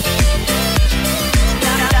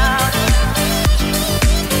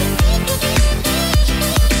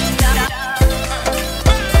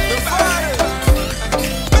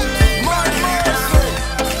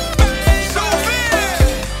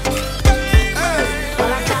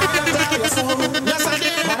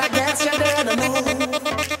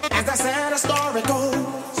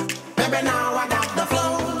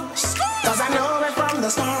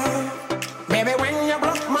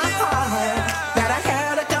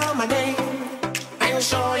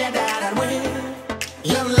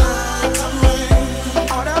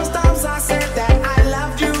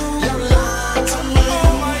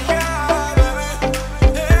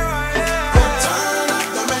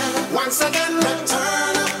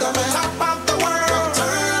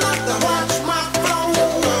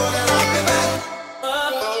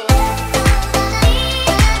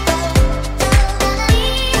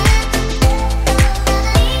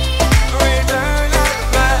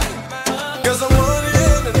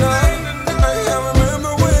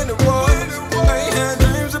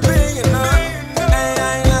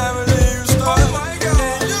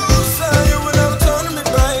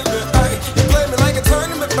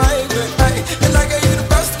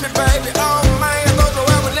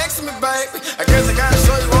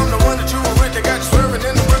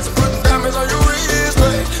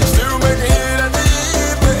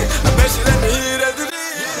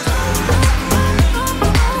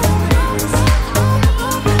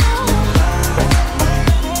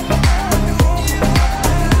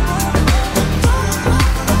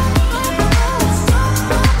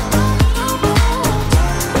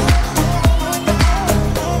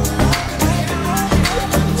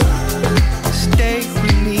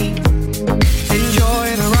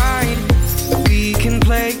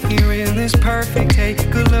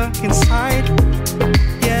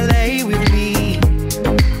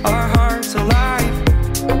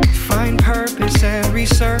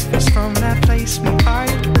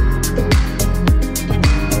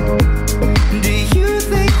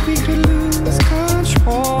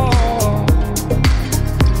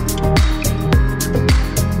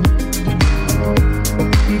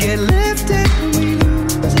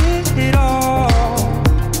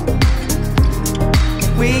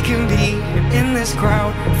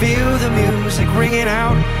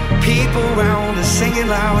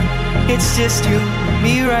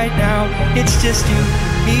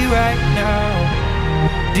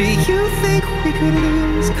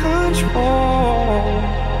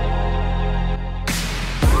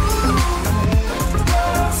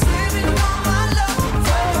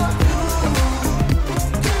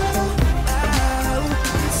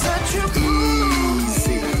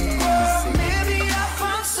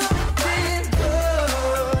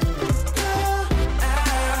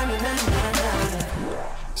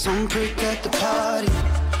 Some prick that at the party,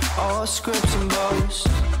 all scripts and bows.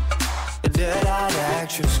 A dead-eyed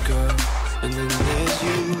actress girl, and then there's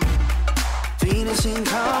you. Venus in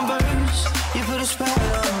Converse, you put a spell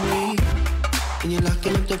on me, and you're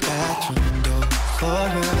locking up the bathroom door for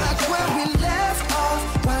her. Like where we left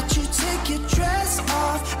off, why'd you take your dress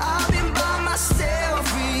off? I've been by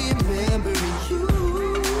myself, remembering you.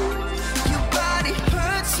 Your body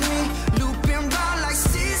hurts me, looping round like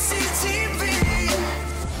CCTV.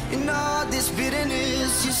 In all this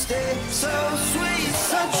bitterness, you stay so sweet,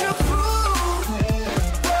 such a fool.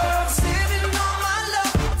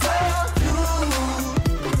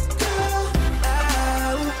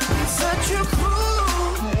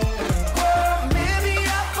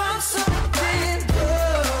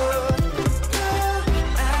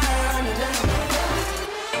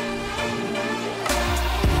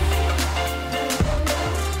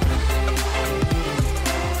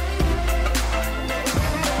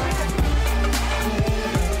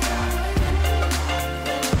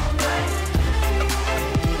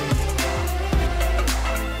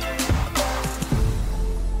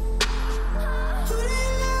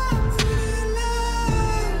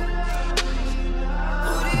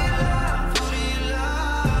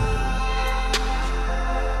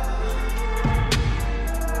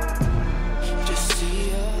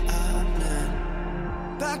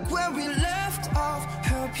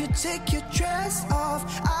 Take your dress off.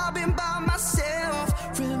 I've been by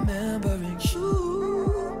myself, remembering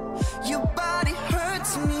you. Your body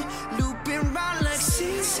hurts me, looping round like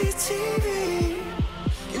CCTV.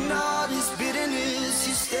 In all this bitterness,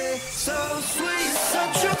 you stay so sweet,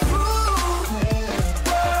 such a fool.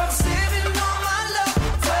 Saving all my love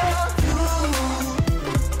for you,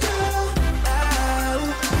 girl. I'm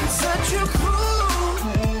such a fool.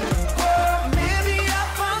 Maybe I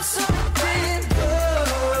found something good.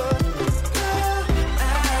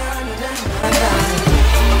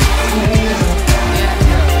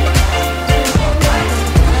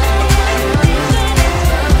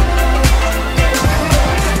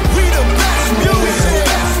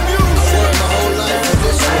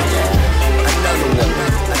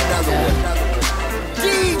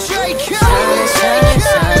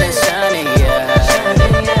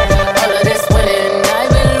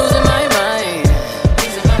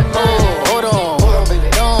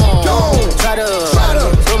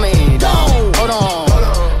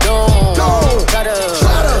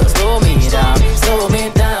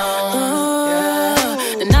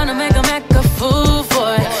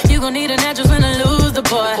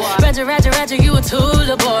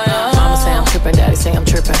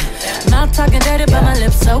 Talking dirty, but my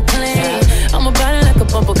lips so clean. I'm about it like a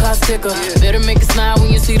bumper car sticker. Better make it smile when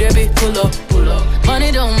you see that bitch pull up.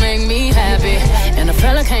 Money don't make me happy, and a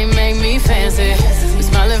fella can't make me fancy. We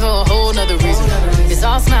smiling for a whole nother reason. It's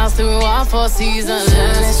all smiles through all 4 seasons.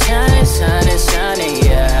 Shining, shining, shining, shining,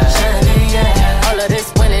 yeah. Shining, yeah. All of this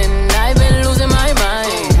winning, I've been losing my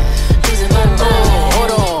mind. Losing my mind.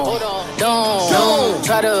 Hold on, don't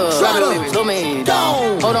try to slow me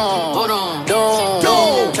down. Hold on,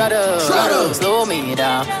 don't try to slow me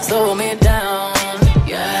down, slow me down.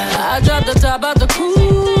 Yeah, I dropped the top out the coupe.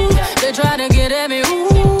 They try to get at me,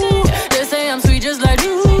 ooh. They say I'm sweet just like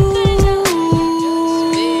you.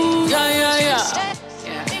 Yeah.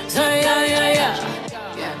 Say yeah.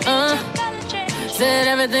 Said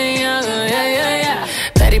everything young, yeah.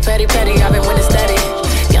 Petty, I've been winning steady.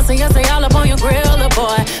 Yes, all up on your grill, little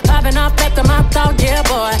boy. Popping off after my thought, yeah,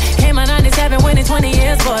 boy. Came out 97, winning 20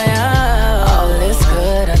 years, boy. All is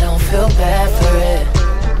good, I don't feel bad for it.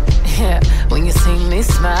 Yeah, when you see me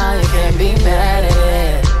smile, you can't be mad at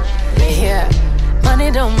it. Yeah,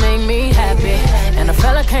 money don't make me happy, and a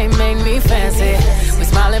fella can't make me fancy. We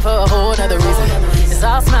smiling for a whole other reason. It's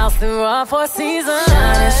all smiles through all 4 seasons.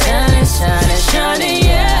 Shining,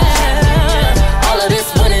 yeah. All of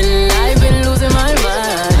this winning, I've been losing my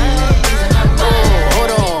mind.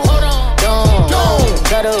 Hold on, don't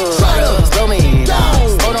try to slow me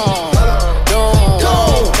down. Hold on,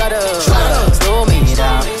 don't try to slow me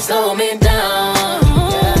down. Slow me down.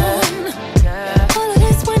 All of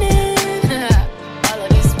this winning, all of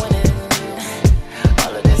this winning,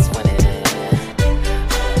 all of this winning.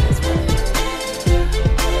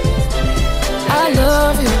 I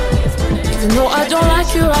love you, even though I don't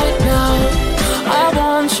like you right now. I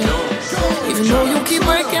want you, even though you keep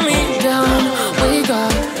breaking me down. We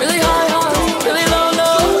got really high highs, really low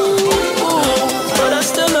lows, but I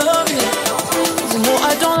still love you, even though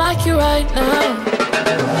I don't like you right now.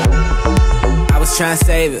 I was trying to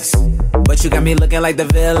save us, but you got me looking like the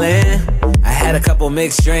villain. I had a couple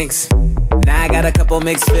mixed drinks, now I got a couple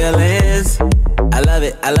mixed feelings. I love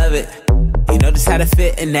it, You know just how to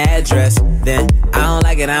fit an address. Then I don't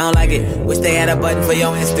like it. Wish they had a button for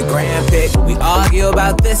your Instagram pic. We argue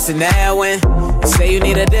about this and that when you say you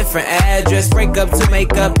need a different address. Break up to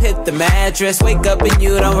make up, hit the mattress. Wake up and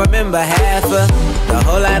you don't remember half of the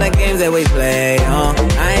whole lot of games that we play on.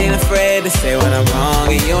 I ain't afraid to say when I'm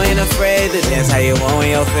wrong, and you ain't afraid to dance how you want when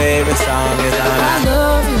your favorite song is on. I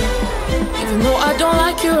love you, even though I don't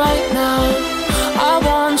like you right now. I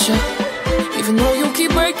want you, even though you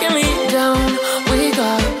keep breaking me down. We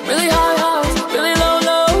got really high highs, really low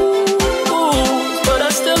lows, but I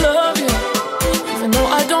still love you, even though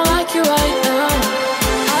I don't like you right now.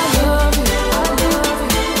 I love you, I love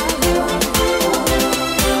you,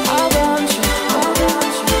 I want you, I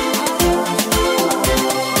want you,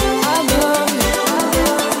 I love you,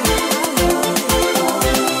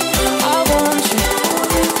 I want you,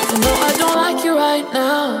 even though I don't like you right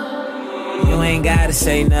now. You ain't gotta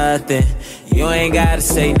say nothing. You ain't gotta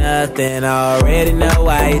say nothing. I already know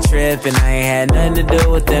why you trippin'. I ain't had nothing to do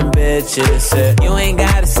with them bitches. You ain't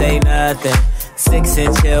gotta say nothing. 6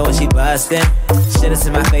 and chill when she bustin'. Shit is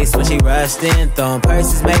in my face when she rushed in. Throwing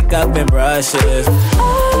purses, makeup, and brushes. I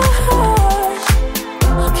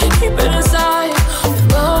can't keep it inside.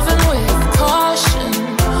 With love and with caution,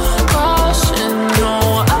 caution.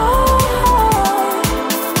 No, I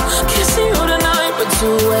can't see you tonight, but 2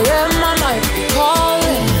 a.m. I might be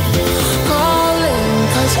calling, calling.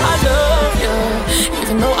 'Cause I love you,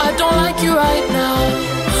 even though I don't like you right now.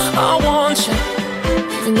 I want you,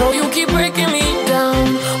 even though you keep breaking me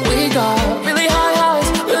down. We got really high highs,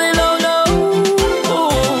 really low lows,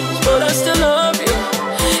 but I still love you,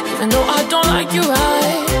 even though I don't like you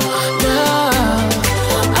right now.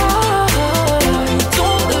 I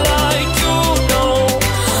don't like you, no.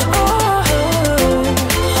 I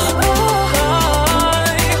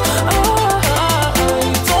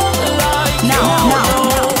don't like you.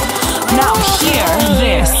 Now hear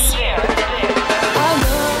this.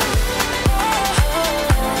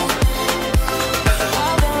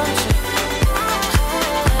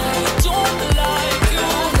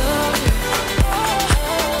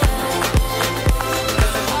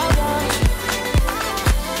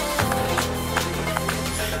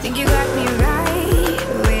 Think you got me right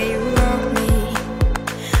where you want me,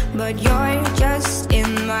 but you're just in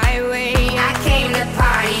my way. I came to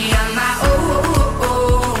party on my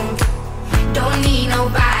own, don't need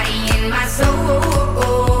nobody in my soul.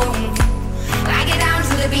 I get down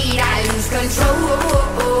to the beat, I lose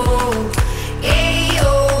control.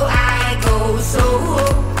 Ayo, I go so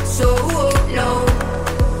low.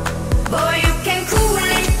 Boy, you can cool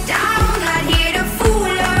it down, not here to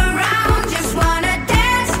fool around. Just wanna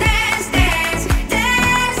dance, dance, dance,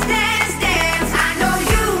 dance, dance, dance. I know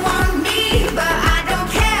you want me, but I don't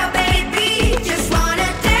care, baby. Just wanna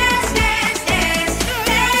dance, dance, dance,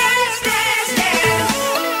 dance, dance, dance.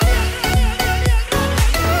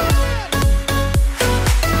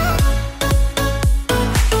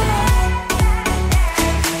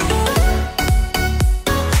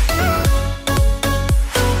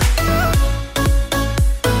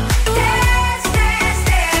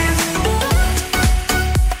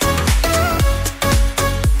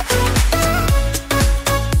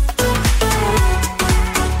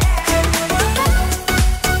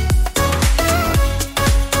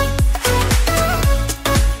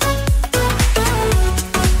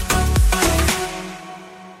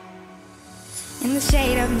 In the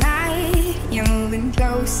shade of night, you're moving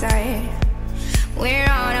closer. We're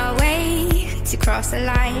on our way to cross the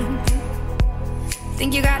line.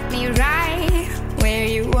 Think you got me right where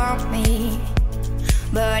you want me,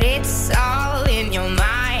 but it's all in your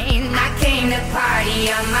mind. I came to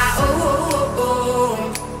party on my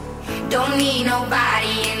own, don't need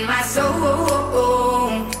nobody in my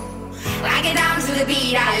soul. I get down to the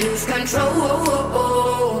beat, I lose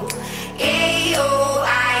control. Ayo,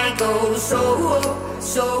 I go so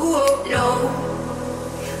low.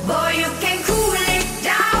 Boy, you can cool it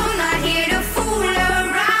down, not here to fool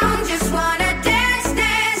around. Just wanna dance,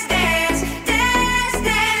 dance, dance, dance,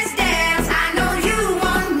 dance, dance. I know you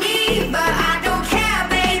want me, but I don't care,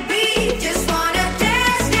 baby. Just wanna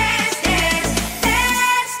dance, dance, dance,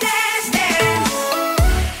 dance, dance, dance.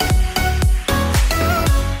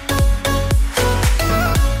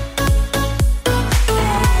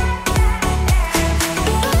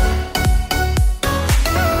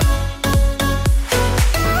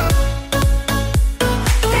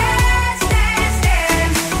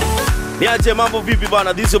 Niaje mambo vipi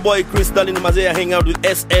bana? This is your boy Crystal in Mazea, hang out with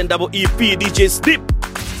SNEEP DJ Snip.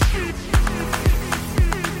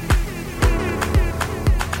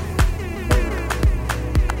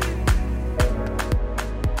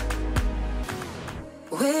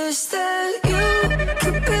 Wish that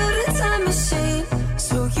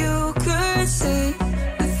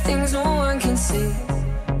see.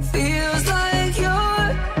 Feels like you're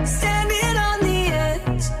standing on the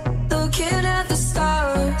edge, looking at the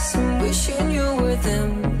stars and wishing you were them.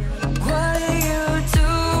 What do you do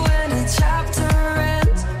when a chapter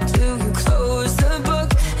ends? Do you close the book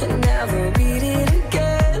and never read it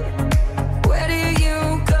again? Where do you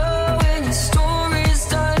go when your story's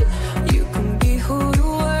done? You can be who you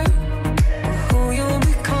were, or who you'll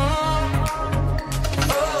become.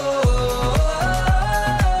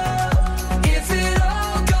 If it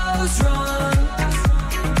all goes wrong,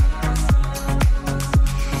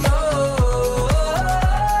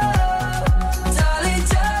 darling,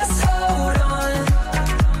 just hold on.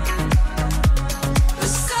 The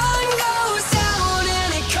sun goes down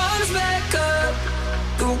and it comes back up.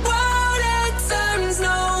 The world it turns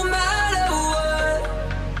no matter what.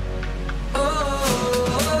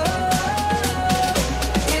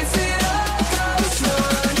 If it all goes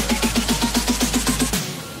wrong,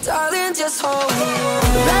 darling, just hold on.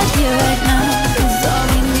 Right here, right now is all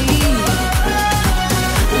we need.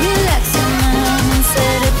 Relax your mind and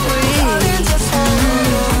set it free.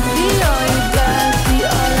 Be all you got, be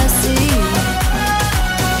all I see.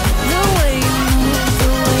 The way you move, the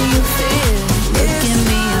way you feel. Look at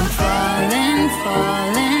me, I'm falling,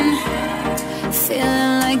 falling.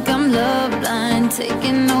 Feeling like I'm love blind,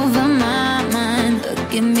 taking over my mind.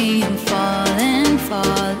 Look at me, I'm falling,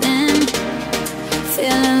 falling.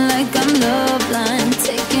 Feeling like I'm love blind,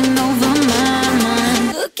 taking over my mind.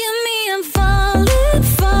 Look at me, I'm falling,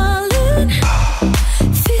 falling.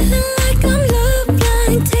 Feeling like I'm love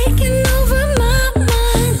blind, taking over my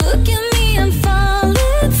mind. Look at me, I'm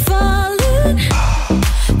falling, falling.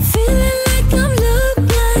 Feeling like I'm love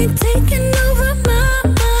blind, taking over my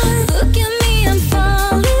mind. Look at me, I'm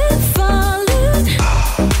falling, falling.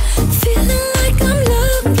 Feeling like I'm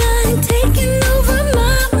love blind, taking over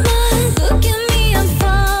my mind. Look at me, I'm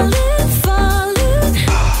falling, falling.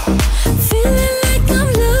 Feeling like I'm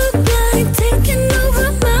love blind, taking over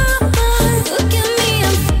my mind. Look at me,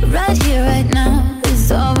 I'm right here, right now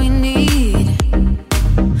is all we need.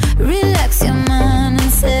 Relax your mind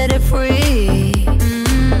and set it free.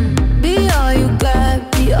 Be all you got,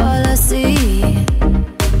 be all I see.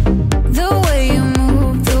 The way you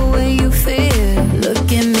move, the way you feel.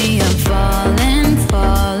 Look at me, I'm falling,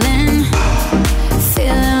 falling.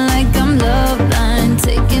 Feeling like I'm love blind,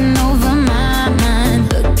 taking over my mind.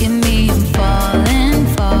 Look at me, I'm falling,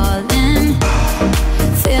 falling.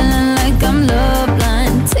 Feeling like I'm love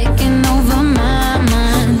blind, taking over my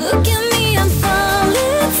mind. Look at me, I'm falling, falling.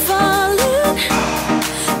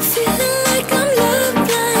 Feeling like I'm love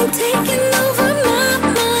blind, taking over my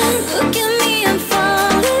mind. Look at me, I'm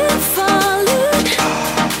falling, falling.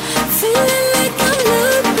 Feeling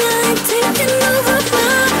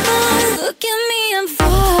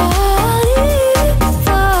like I'm love blind,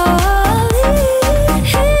 taking over my mind. Look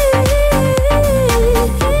at me, I'm falling, falling.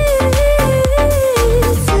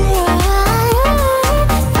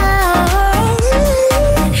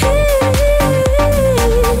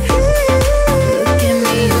 Look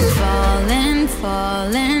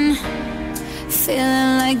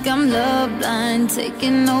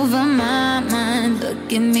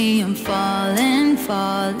at me, I'm falling,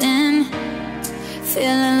 falling.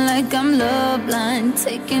 Feeling like I'm love blind,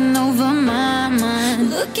 taking over my mind.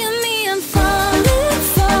 Look at me, I'm falling,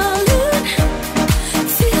 falling.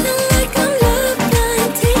 Feeling like I'm love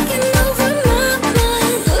blind, taking over my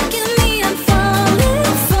mind. Look at me, I'm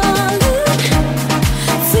falling, falling.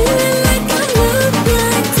 Feeling like I'm love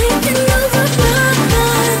blind, taking over my mind. Look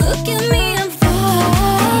at me, I'm falling, falling. Feeling like I'm love blind, taking over my mind. Look at me, I'm falling,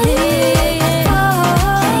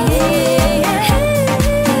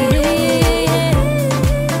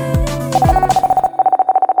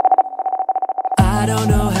 I don't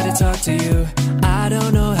know how to talk to you. I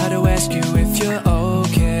don't know how to ask you if you're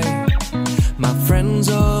okay. My friends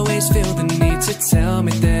always feel the need to tell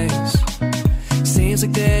me things. Seems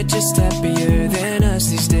like they're just happier than us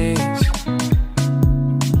these days.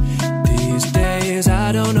 These days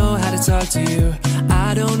I don't know how to talk to you.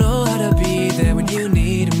 I don't know how to be there when you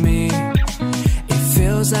need me. It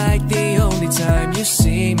feels like the only time you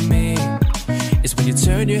see me is when you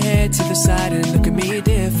turn your head to the side and look at me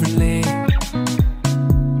differently.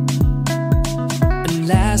 And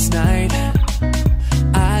last night,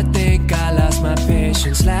 I think I lost my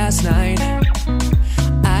patience. Last night,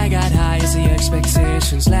 I got high as the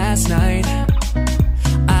expectations. Last night,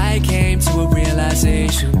 I came to a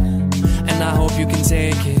realization, and I hope you can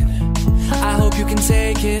take it. I hope you can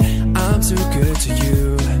take it. I'm too good to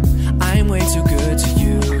you. I'm way too good to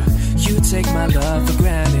you. You take my love for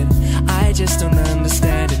granted. I just don't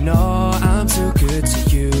understand it. No, I'm too good to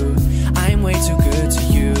you. I'm way too good to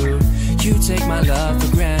you. You take my love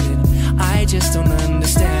for granted. I just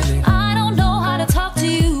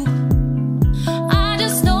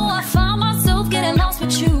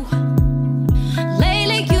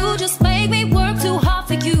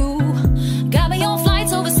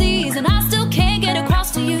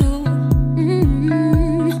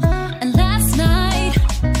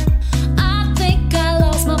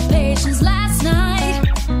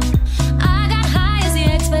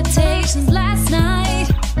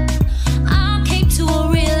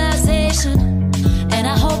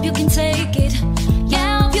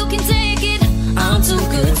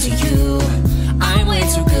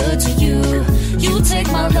take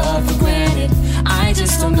my love for granted. I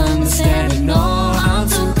just don't understand it. No, I'm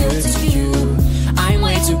too good to you. I'm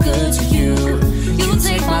way too good to you. You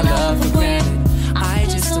take my love for granted. I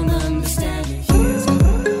just don't understand it.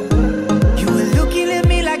 You were looking at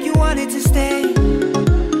me like you wanted to stay.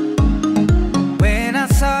 When I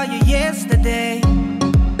saw you yesterday,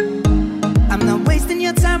 I'm not wasting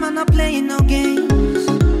your time, I'm not playing no games.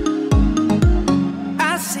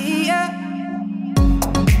 I see ya.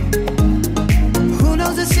 Who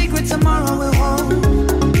knows the secret tomorrow will hold?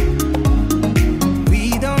 We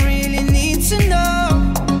don't really need to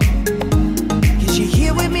know. Cause you're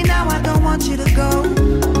here with me now, I don't want you to go.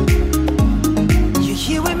 You're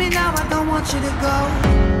here with me now, I don't want you to go.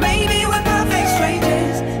 Maybe we're perfect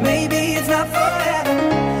strangers. Maybe it's not forever.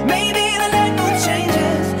 Maybe the night will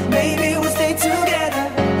changes. Maybe we'll stay together.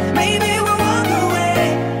 Maybe we'll walk away.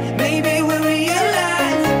 Maybe we'll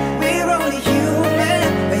realize we're only human.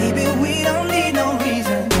 Maybe we don't need no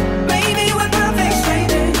reason. Maybe we're perfect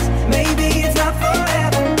strangers. Maybe it's not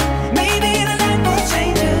forever. Maybe the night will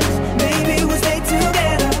changes. Maybe we'll stay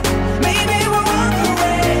together. Maybe we'll walk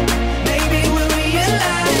away. Maybe we'll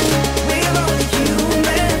realize we're only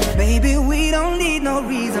human. Maybe we don't need no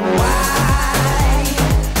reason why.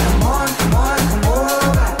 Come on, come on, come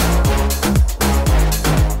over.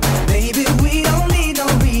 Baby, we don't need no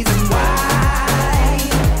reason why.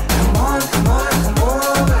 Come on, come on, come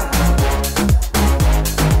over.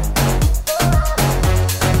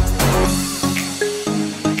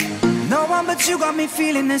 No one but you got me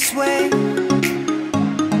feeling this way.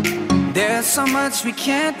 There's so much we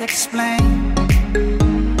can't explain.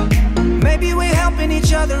 Maybe we're helping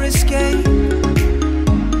each other escape.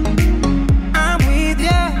 I'm with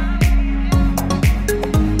ya.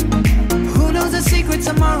 Who knows the secret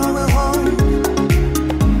tomorrow will hold?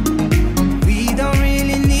 We don't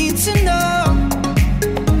really need to know.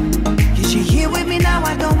 Cause you're here with me now,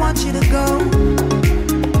 I don't want you to go.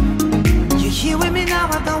 You're here with me now,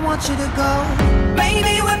 I don't want you to go.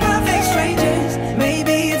 Maybe we're perfect strangers.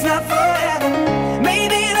 Maybe it's not forever.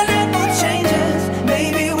 Maybe the night will changes.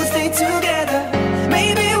 Maybe we'll stay together.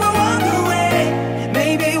 Maybe we'll walk away.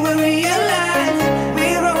 Maybe we'll realize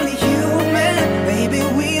we're only human. Maybe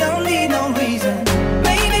we don't need no reason.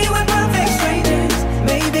 Maybe we're perfect strangers.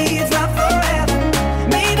 Maybe it's not forever.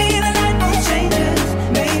 Maybe the night will changes.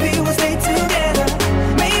 Maybe we'll stay together.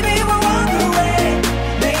 Maybe we'll walk away.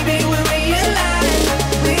 Maybe we'll realize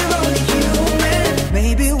we're only human.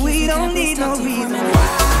 Maybe we don't need no reason.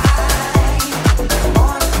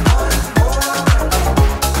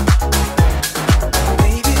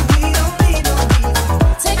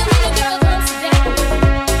 Take a minute, girl, come sit down.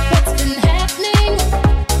 What's been happening?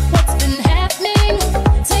 What's been happening?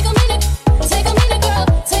 Take a minute, girl.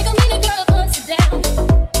 Take a minute, girl, come sit down.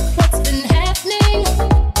 What's been happening?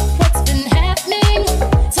 What's been happening?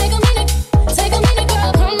 Take a minute,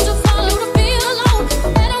 girl. Come to follow the feel alone.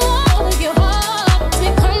 Let it walk with your heart.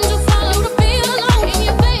 Come to follow the feel alone. In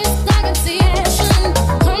your face, I can see action.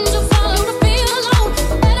 Come to follow the feel alone.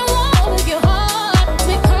 Let it walk with your heart.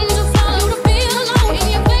 Come to follow the feel alone. In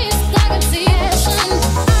your face, I can see action.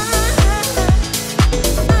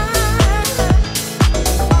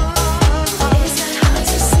 Is it hard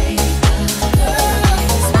to say,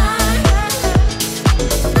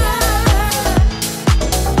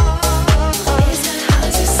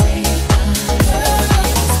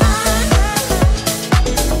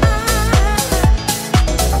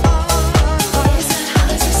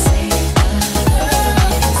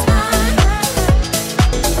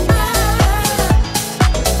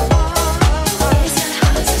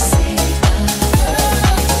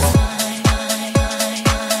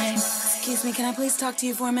 Excuse me, can I please talk to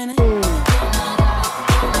you for a minute?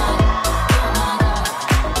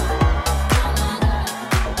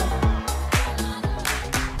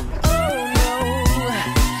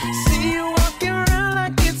 See you walking around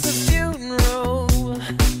like it's a funeral.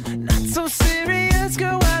 Not so serious,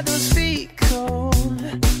 girl, why those feet cold?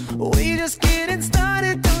 We just getting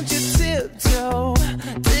started, don't you tiptoe,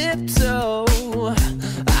 tiptoe.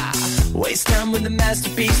 Waste time with the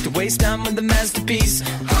masterpiece, to waste time with the masterpiece.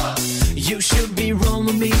 You should be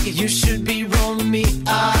rolling me, you should be rolling me.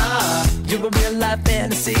 You're a real life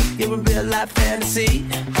fantasy, you're a real life fantasy.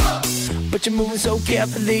 But you're moving so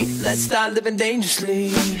carefully, let's start living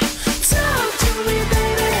dangerously. Talk to me,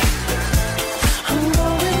 baby. I'm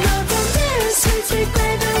going up from this sweet, sweet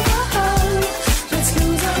baby. Whoa. Let's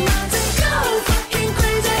lose our minds and go fucking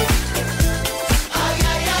crazy.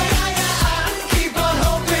 Keep on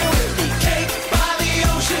hoping we'll be cake by the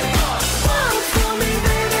ocean. Walk for me,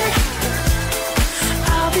 baby.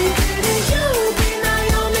 I'll be pretty, you'll be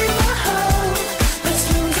Naomi. Whoa. Let's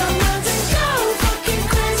lose our minds and go fucking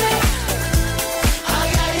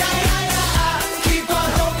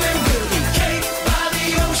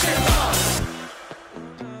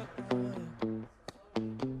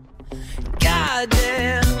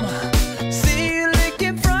goddamn. See you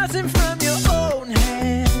licking frosting from your own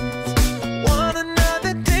hands. Want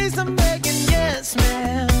another taste? I'm begging, yes,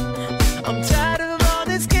 man. I'm tired of all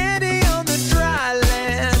this candy on the dry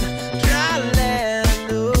land.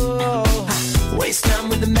 Oh. Waste time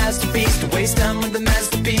with the masterpiece. To waste time with the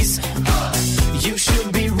masterpiece. You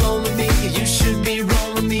should be rolling me. You should be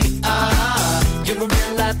rolling me. You're a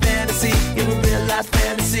real life fantasy. You're a real life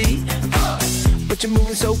fantasy. But you're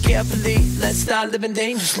moving so carefully. Let's start living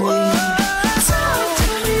dangerously. Talk to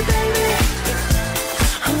me, baby.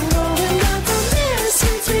 I'm rolling up on this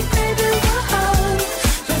sweet, sweet baby. Whoa.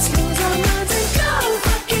 Let's lose our minds and go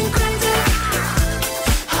fucking crazy.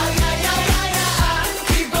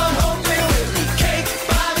 Keep on hoping we'll be cake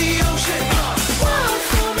by the ocean. Walk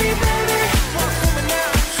for me, baby. Walk for me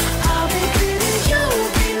now. I'll be beating you,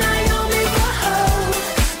 be Naomi. Whoa.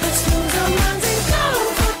 Let's lose our minds and go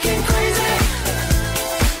fucking crazy.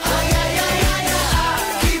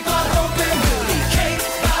 Keep on hoping we'll be cake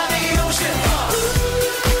by the ocean.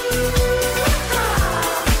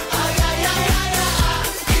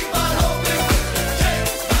 Keep on hoping we'll be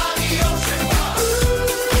cake by the ocean.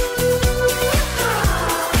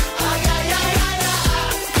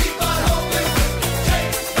 Keep on hoping we'll be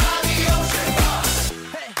cake by the ocean.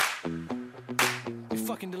 Hey, you're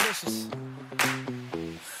fucking delicious.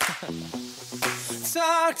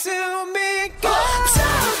 Talk to me, girl.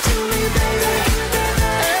 Talk to me, baby.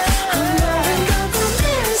 I'm rolling up on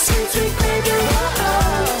this sweet, sweet baby. Whoa.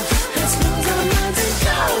 Let's lose our minds and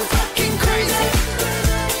go fucking crazy.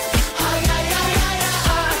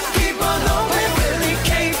 Keep on hoping we'll be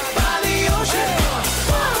cake by the ocean.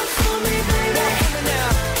 Walk for me, baby.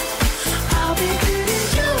 I'll be beating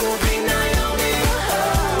you, be Naomi. Whoa.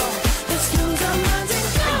 Let's lose our minds and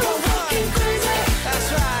go fucking crazy. That's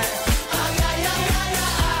right.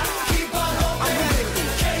 Keep on hoping we'll be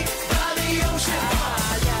cake by the ocean.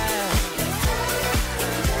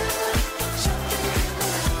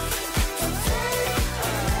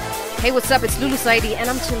 Hey, what's up? It's Lulu Saidi, and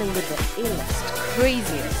I'm chilling with the illest,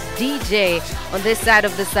 craziest DJ on this side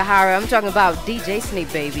of the Sahara. I'm talking about DJ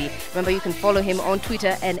Sneep, baby. Remember, you can follow him on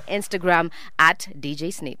Twitter and Instagram at DJ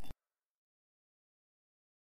Sneep.